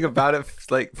feels something about it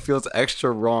like feels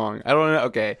extra wrong. I don't know.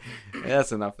 Okay,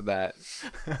 that's enough of that.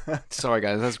 Sorry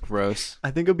guys, that's gross.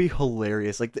 I think it'd be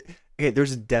hilarious. Like, okay,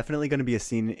 there's definitely gonna be a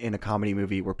scene in a comedy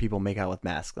movie where people make out with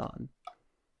masks on,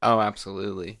 Oh,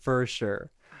 absolutely. for sure.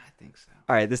 I think so.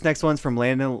 All right, this next one's from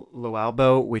Landon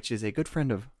Loalbo, which is a good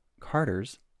friend of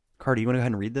Carter's. Carter, you want to go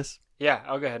ahead and read this? Yeah,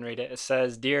 I'll go ahead and read it. It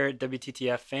says, "Dear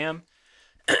WTTF fam,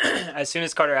 as soon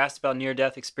as Carter asked about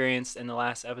near-death experience in the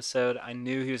last episode, I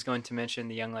knew he was going to mention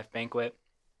the Young Life banquet.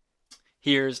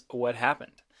 Here's what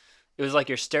happened. It was like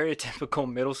your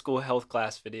stereotypical middle school health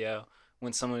class video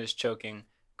when someone is choking.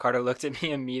 Carter looked at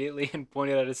me immediately and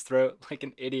pointed at his throat like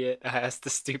an idiot. I asked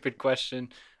the stupid question,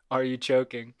 'Are you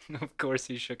choking?' Of course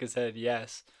he shook his head,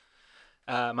 yes.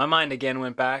 My mind again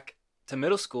went back to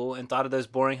middle school and thought of those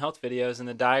boring health videos and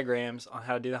the diagrams on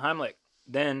how to do the Heimlich.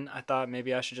 Then I thought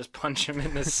maybe I should just punch him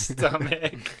in the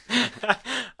stomach.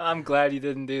 I'm glad you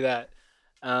didn't do that.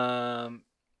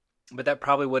 But that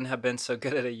probably wouldn't have been so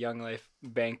good at a Young Life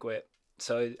banquet.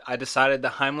 So I decided the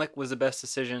Heimlich was the best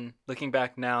decision. Looking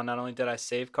back now, not only did I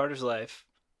save Carter's life,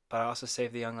 but I also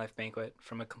saved the Young Life banquet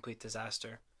from a complete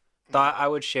disaster. Thought I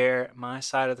would share my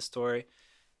side of the story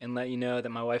and let you know that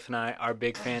my wife and I are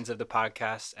big fans of the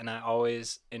podcast, and I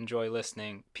always enjoy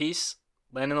listening. Peace,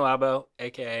 Landon Labo,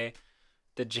 a.k.a.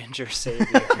 the Ginger Savior."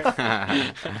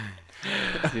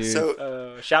 Dude.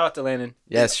 So, Shout out to Landon.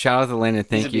 Yes, shout out to Landon.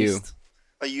 He's Thank a you. beast.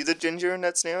 are you the ginger in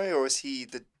that scenario, or is he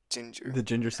the ginger? The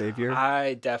ginger savior.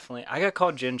 I got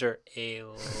called Ginger a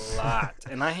lot,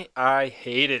 and I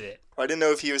hated it. I didn't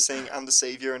know if he was saying I'm the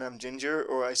savior and I'm ginger,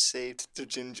 or I saved the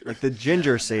ginger. Like the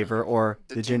ginger saver or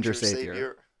the ginger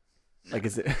savior. Like,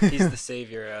 is it? He's the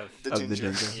savior of The Of the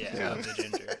ginger. ginger. yeah, of the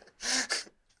ginger.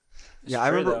 Yeah, I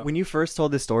true, remember though. when you first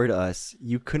told this story to us,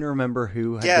 you couldn't remember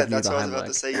who had Yeah, given you that's the what I was about Heimlich.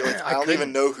 to say. You're like, I I don't couldn't-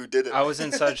 even know who did it. I was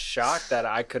in such shock that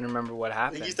I couldn't remember what I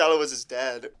happened. think you thought it was his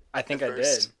dad. I think at I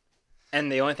first. did.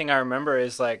 And the only thing I remember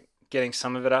is like getting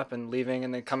some of it up and leaving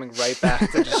and then coming right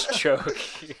back to just choke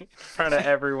in front of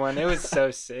everyone. It was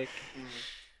so sick.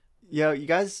 Yeah, you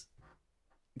guys,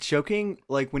 choking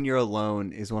like when you're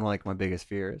alone is one of like my biggest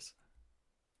fears.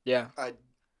 Yeah. I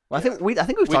Well, I think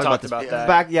we've talked about this that.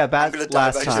 back. Yeah, I'm back gonna die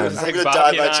last by time. choking. I'm Like gonna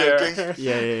Bobby die by and I are- choking.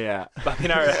 Yeah. Bobby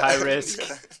and I are at high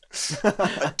risk.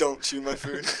 I don't chew my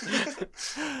food.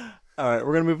 All right,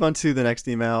 we're gonna move on to the next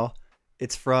email.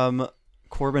 It's from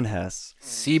Corbin Hess.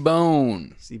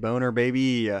 C-Bone. C-Boner,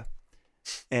 baby.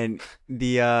 And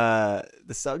the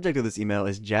subject of this email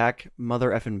is Jack Mother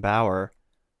Effin' Bauer.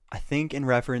 I think in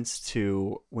reference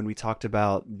to when we talked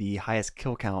about the highest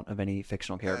kill count of any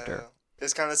fictional character.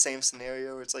 It's kind of the same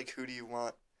scenario. It's like, who do you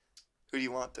want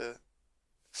to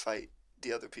fight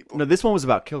the other people? No, this one was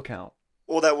about kill count.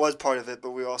 Well, that was part of it,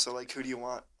 but we were also like, who do you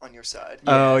want on your side?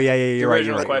 Oh, yeah, The you're right.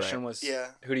 original You're right, question was, Yeah.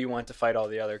 who do you want to fight all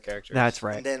the other characters? That's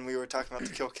right. And then we were talking about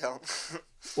the kill count.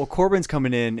 Well, Corbin's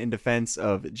coming in defense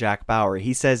of Jack Bauer.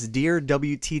 He says, "Dear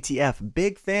WTTF,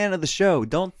 big fan of the show.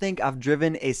 Don't think I've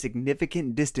driven a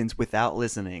significant distance without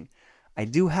listening. I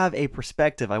do have a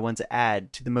perspective I want to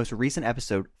add to the most recent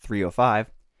episode,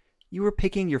 305. You were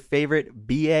picking your favorite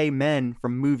BA men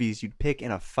from movies you'd pick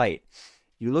in a fight.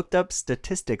 You looked up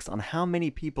statistics on how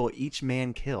many people each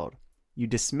man killed. You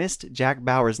dismissed Jack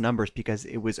Bauer's numbers because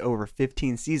it was over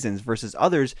 15 seasons versus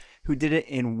others who did it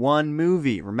in one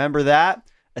movie. Remember that?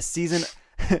 A season...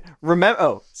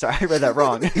 Oh, sorry, I read that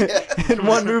wrong. In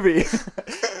one movie.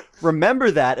 Remember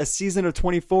that a season of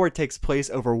 24 takes place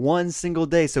over one single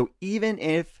day. So even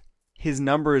if his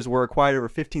numbers were acquired over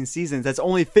 15 seasons, that's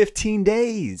only 15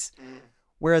 days.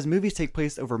 Whereas movies take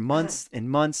place over months and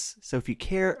months. So if you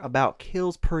care about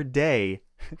kills per day,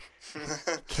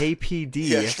 KPD,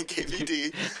 Yeah,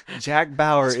 KPD. Jack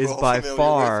Bauer Which we're is all by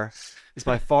familiar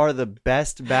far the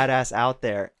best badass out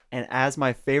there. And as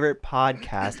my favorite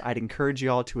podcast, I'd encourage you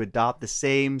all to adopt the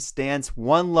same stance.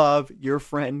 One love, your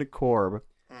friend Corb.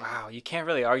 Wow, you can't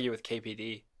really argue with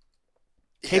KPD.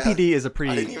 KPD is a I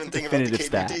pretty didn't even think about the definitive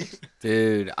stat. KPD.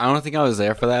 Dude, I don't think I was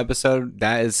there for that episode.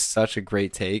 That is such a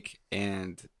great take.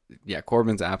 And yeah,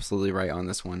 Corbin's absolutely right on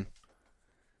this one.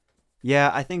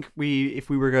 Yeah, I think if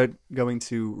we were going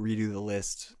to redo the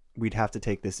list, we'd have to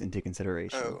take this into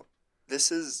consideration. Oh,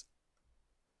 this is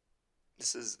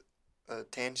a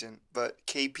tangent, but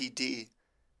KPD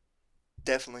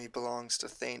definitely belongs to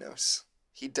Thanos.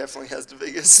 He definitely has the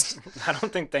biggest. I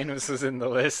don't think Thanos is in the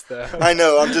list, though. I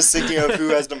know. I'm just thinking of who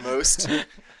has the most.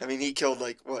 I mean, he killed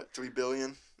like what, 3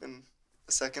 billion in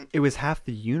a second. It was half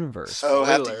the universe. Oh,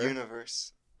 half the Spoiler.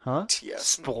 universe. Huh? Yes.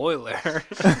 Spoiler.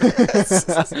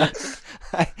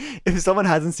 If someone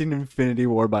hasn't seen Infinity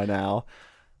War by now,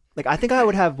 like I think I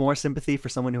would have more sympathy for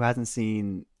someone who hasn't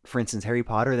seen, for instance, Harry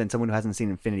Potter than someone who hasn't seen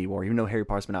Infinity War, even though Harry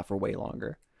Potter's been out for way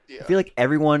longer. Yeah. I feel like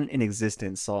everyone in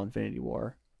existence saw Infinity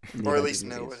War. in the Or at Avengers least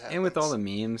know movies. what happens. And with all the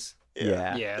memes.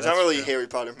 Yeah. Yeah, It's that's not really true. Harry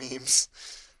Potter memes.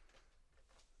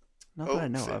 Not that I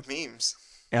know of. Memes.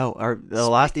 Oh, the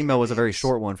last email was a very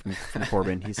short one from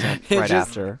Corbin. He sent right Just-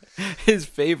 after. His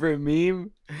favorite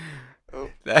meme. Oh.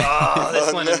 Oh,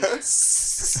 this one.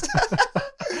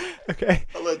 Okay.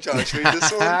 I'll let Josh read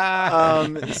this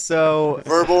one. So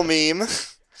Verbal meme.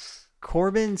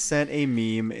 Corbin sent a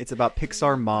meme. It's about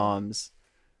Pixar moms.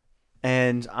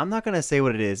 And I'm not gonna say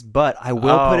what it is, but I will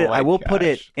Oh put it. my I will put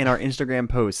it gosh. in our Instagram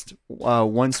post.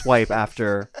 One swipe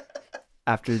after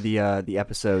the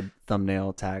episode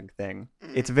thumbnail tag thing.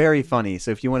 It's very funny. So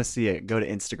if you want to see it, go to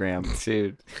Instagram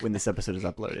Dude, when this episode is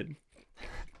uploaded.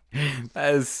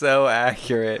 that is so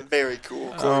accurate. Very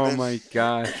cool. Oh Corbin. my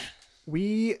gosh.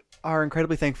 We are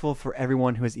incredibly thankful for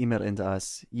everyone who has emailed into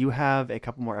us. You have a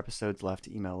couple more episodes left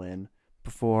to email in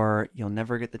before you'll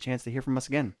never get the chance to hear from us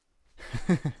again.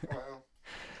 Wow.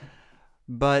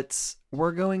 But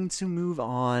we're going to move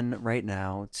on right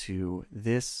now to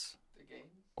this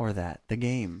or that, the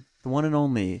game, the one and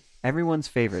only, everyone's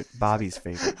favorite, Bobby's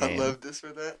favorite I game. love this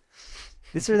or that.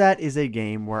 This or that is a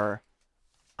game where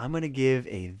I'm going to give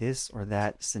a this or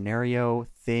that scenario,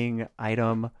 thing,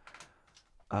 item,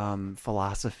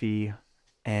 philosophy,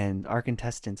 and our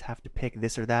contestants have to pick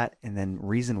this or that and then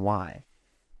reason why.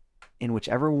 And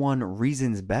whichever one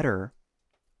reasons better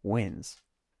wins.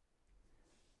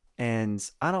 And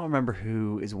I don't remember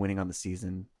who is winning on the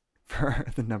season for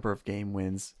the number of game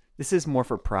wins. This is more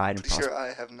for pride and Pretty sure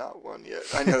I have not won yet.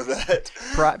 I know that.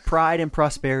 pride and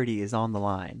prosperity is on the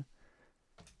line.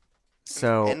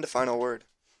 So And the final word.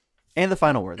 and the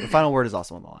final word. The final word is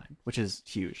also on the line, which is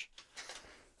huge.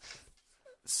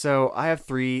 So I have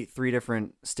three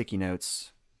different sticky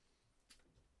notes,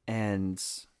 and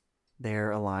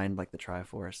they're aligned like the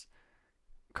Triforce.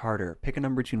 Carter, pick a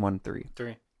number between 1 and 3.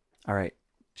 3. All right,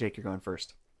 Jake, you're going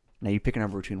first. Now you pick a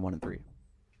number between 1 and 3.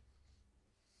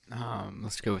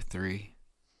 Let's go with 3.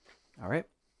 All right.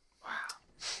 Wow.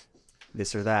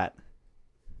 This or that.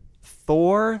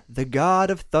 Thor, the god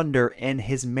of thunder, and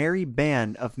his merry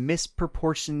band of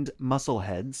misproportioned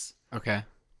muscleheads, Okay.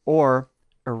 or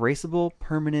erasable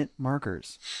permanent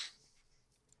markers?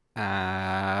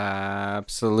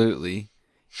 Absolutely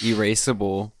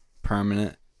erasable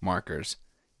permanent markers.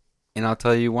 And I'll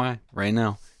tell you why right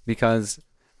now. Because,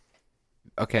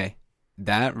 okay,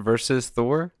 that versus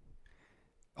Thor,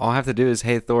 all I have to do is,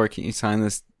 hey, Thor, can you sign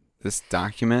this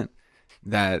document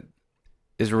that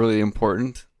is really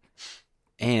important?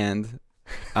 And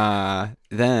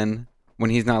then when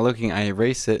he's not looking, I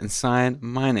erase it and sign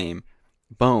my name.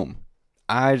 Boom.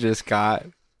 I just got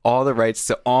all the rights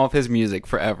to all of his music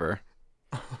forever.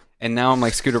 And now I'm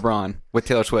like Scooter Braun with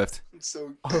Taylor Swift.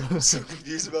 I'm so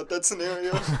confused about that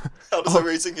scenario. How does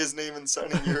erasing his name and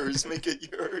signing yours make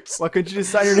it yours? Why couldn't you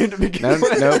just sign your name to begin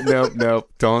with? Nope.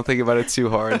 Don't think about it too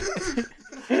hard.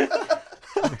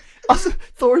 Also,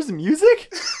 Thor's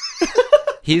music?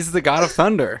 He's the god of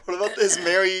thunder. What about his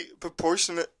merry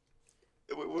proportionate?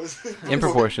 What was it? In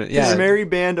proportion. His Yeah. merry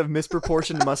band of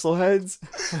misproportioned muscleheads?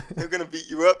 They're gonna beat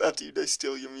you up after they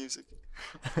steal your music.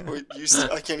 Or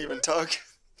I can't even talk.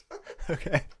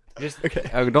 Okay.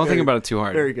 Okay. Don't think about it too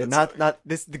hard. Very good. Not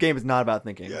this. The game is not about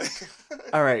thinking. Yeah.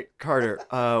 All right, Carter.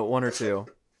 1 or 2.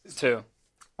 2.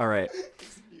 All right.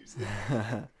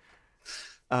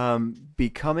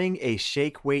 Becoming a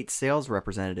shake weight sales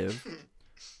representative,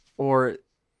 or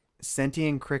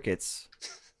sentient crickets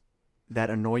that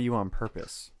annoy you on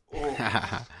purpose.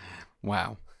 Oh,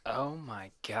 Wow. Oh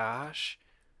my gosh.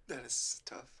 that is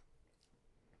tough.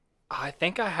 I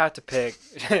think I have to pick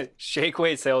shake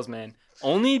weight salesman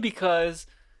only because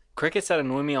crickets that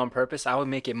annoy me on purpose, I would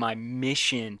make it my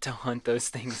mission to hunt those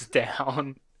things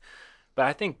down. But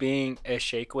I think being a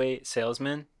shake weight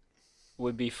salesman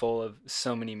would be full of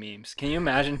so many memes. Can you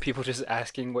imagine people just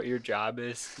asking what your job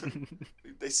is?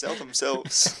 They sell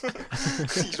themselves.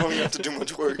 You don't even have to do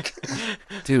much work.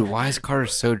 Dude, why is Carter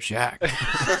so jacked?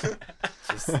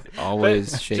 Just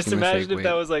always But shaking just the imagine shake if weight.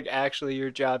 that was like actually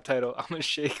your job title. I'm a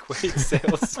shake weight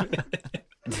salesman.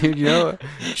 Dude, you know,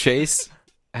 Chase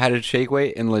had a shake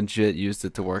weight and legit used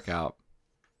it to work out.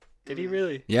 Did he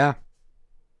really? Yeah.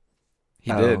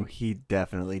 He Oh, did. he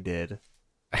definitely did.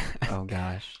 Oh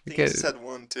gosh. I think he just had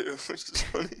one too, which is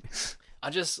funny. I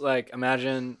just like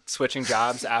imagine switching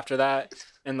jobs after that,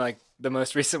 and like the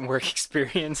most recent work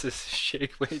experience is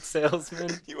shake weight salesman.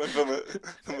 You went from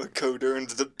a coder and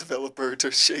the developer to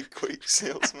shake weight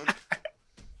salesman.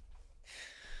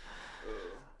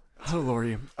 Oh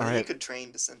lordy. All I think you right. could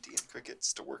train the sentient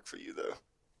crickets to work for you though,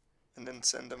 and then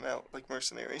send them out like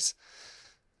mercenaries.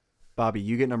 Bobby,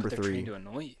 you get number They're 3. trained to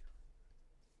annoy you.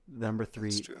 Number 3.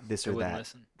 That's true. This They or wouldn't that.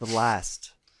 listen. The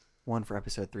last one for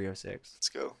episode 306. Let's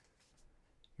go.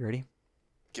 You ready?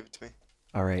 Give it to me.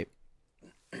 All right.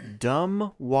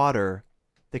 Dumb Water,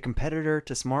 the competitor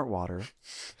to Smart Water,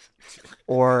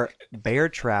 or bear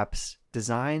traps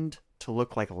designed to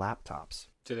look like laptops.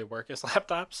 Do they work as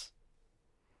laptops?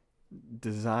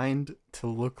 Designed to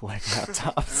look like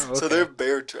laptops. Oh, So okay. they're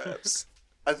bear traps.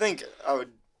 I think I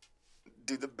would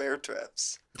do the bear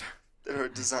traps that are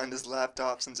designed as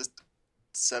laptops and just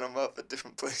set them up at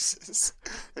different places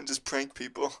and just prank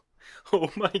people.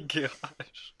 Oh my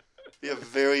gosh. Be a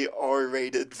very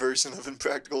R-rated version of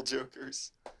Impractical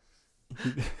Jokers.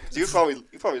 You probably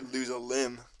lose a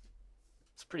limb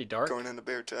It's pretty dark. going in a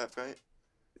bear trap, right?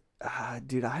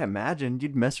 Dude, I imagine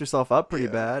you'd mess yourself up pretty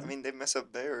Yeah, bad. I mean, they mess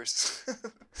up bears.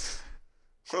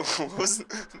 What was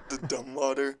the dumb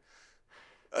water?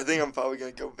 I think I'm probably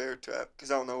gonna go bear trap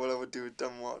because I don't know what I would do with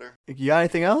dumb water. You got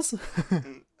anything else?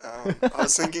 I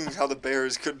was thinking how the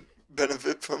bears could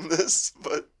benefit from this,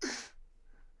 but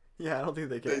Yeah, I don't think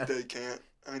they they can't.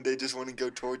 I mean, they just want to go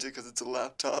towards it because it's a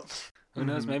laptop. Who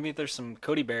knows? Mhm. Maybe there's some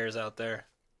Cody Bears out there.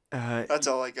 That's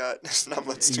all I got. There's not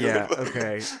much to Yeah, it. but-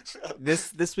 okay.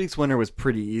 This week's winner was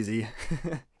pretty easy.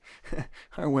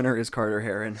 Our winner is Carter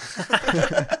Heron.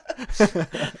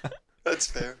 That's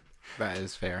fair. That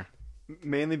is fair.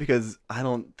 Mainly because I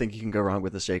don't think you can go wrong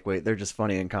with the shake weight. They're just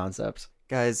funny in concepts.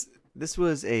 Guys, this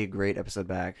was a great episode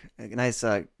back. A nice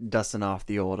dusting off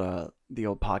the old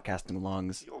podcasting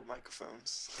lungs, The old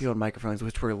microphones. the old microphones,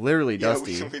 which were literally Yeah,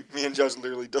 dusty. me and Josh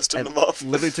literally dusted I them off.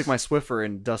 literally took my Swiffer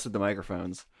and dusted the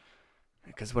microphones.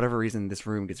 Because whatever reason, this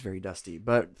room gets very dusty.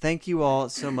 But thank you all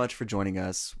so much for joining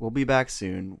us. We'll be back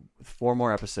soon with 4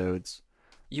 more episodes.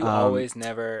 You Um, always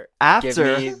never After,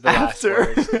 give me the last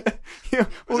word. Yeah,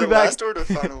 we'll Was be it back last word or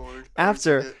final word?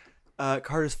 after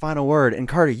Carter's final word. And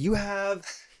Carter, you have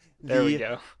There we the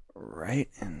go. right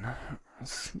and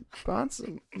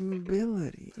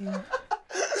responsibility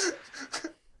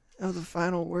of the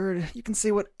final word. You can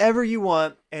say whatever you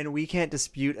want, and we can't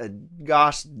dispute a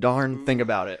gosh darn thing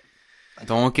about it.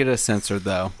 Don't get us censored,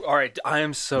 though. All right, I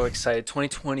am so excited.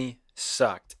 2020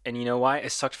 sucked. And you know why?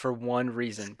 It sucked for one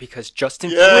reason. Because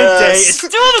Justin Fuente is still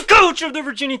the coach of the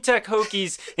Virginia Tech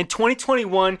Hokies. And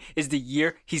 2021 is the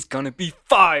year he's going to be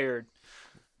fired.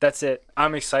 That's it.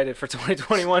 I'm excited for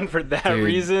 2021 for that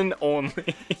reason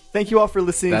only. Thank you all for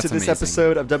listening That's to this amazing.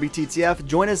 episode of WTTF.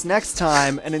 Join us next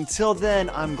time. And until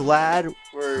then, I'm glad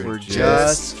We're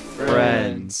just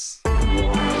friends. I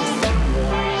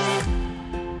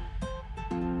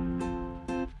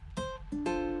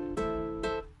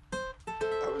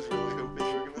was really hoping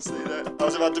you were gonna say that. I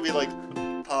was about to be like,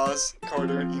 pause,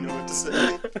 Carter, you know what to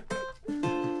say.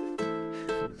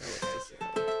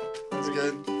 That's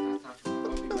good.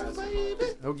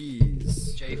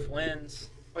 Hoagies. Jay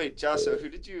wins. Wait, Joshua, who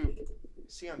did you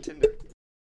see on Tinder?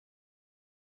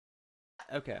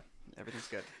 Okay, everything's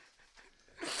good.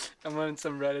 I'm on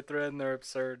some Reddit thread and they're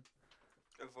absurd.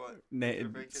 Of what?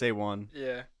 Say one.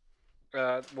 Yeah.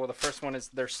 Well, the first one is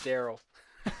they're sterile.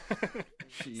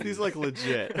 These like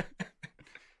legit.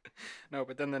 No,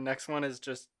 but then the next one is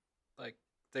just like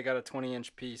they got a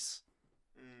 20-inch piece.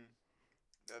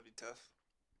 That'd be tough.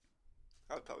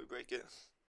 I would probably break it.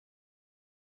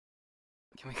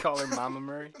 Can we call her Mama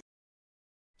Murray? Did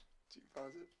you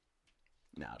pause it?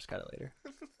 No, I'll just cut it later.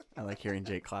 I like hearing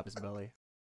Jake clap his belly.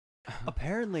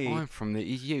 Apparently, I'm from the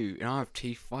EU, and I have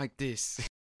teeth like this.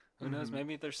 Who knows?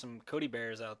 Maybe there's some Cody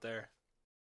Bears out there.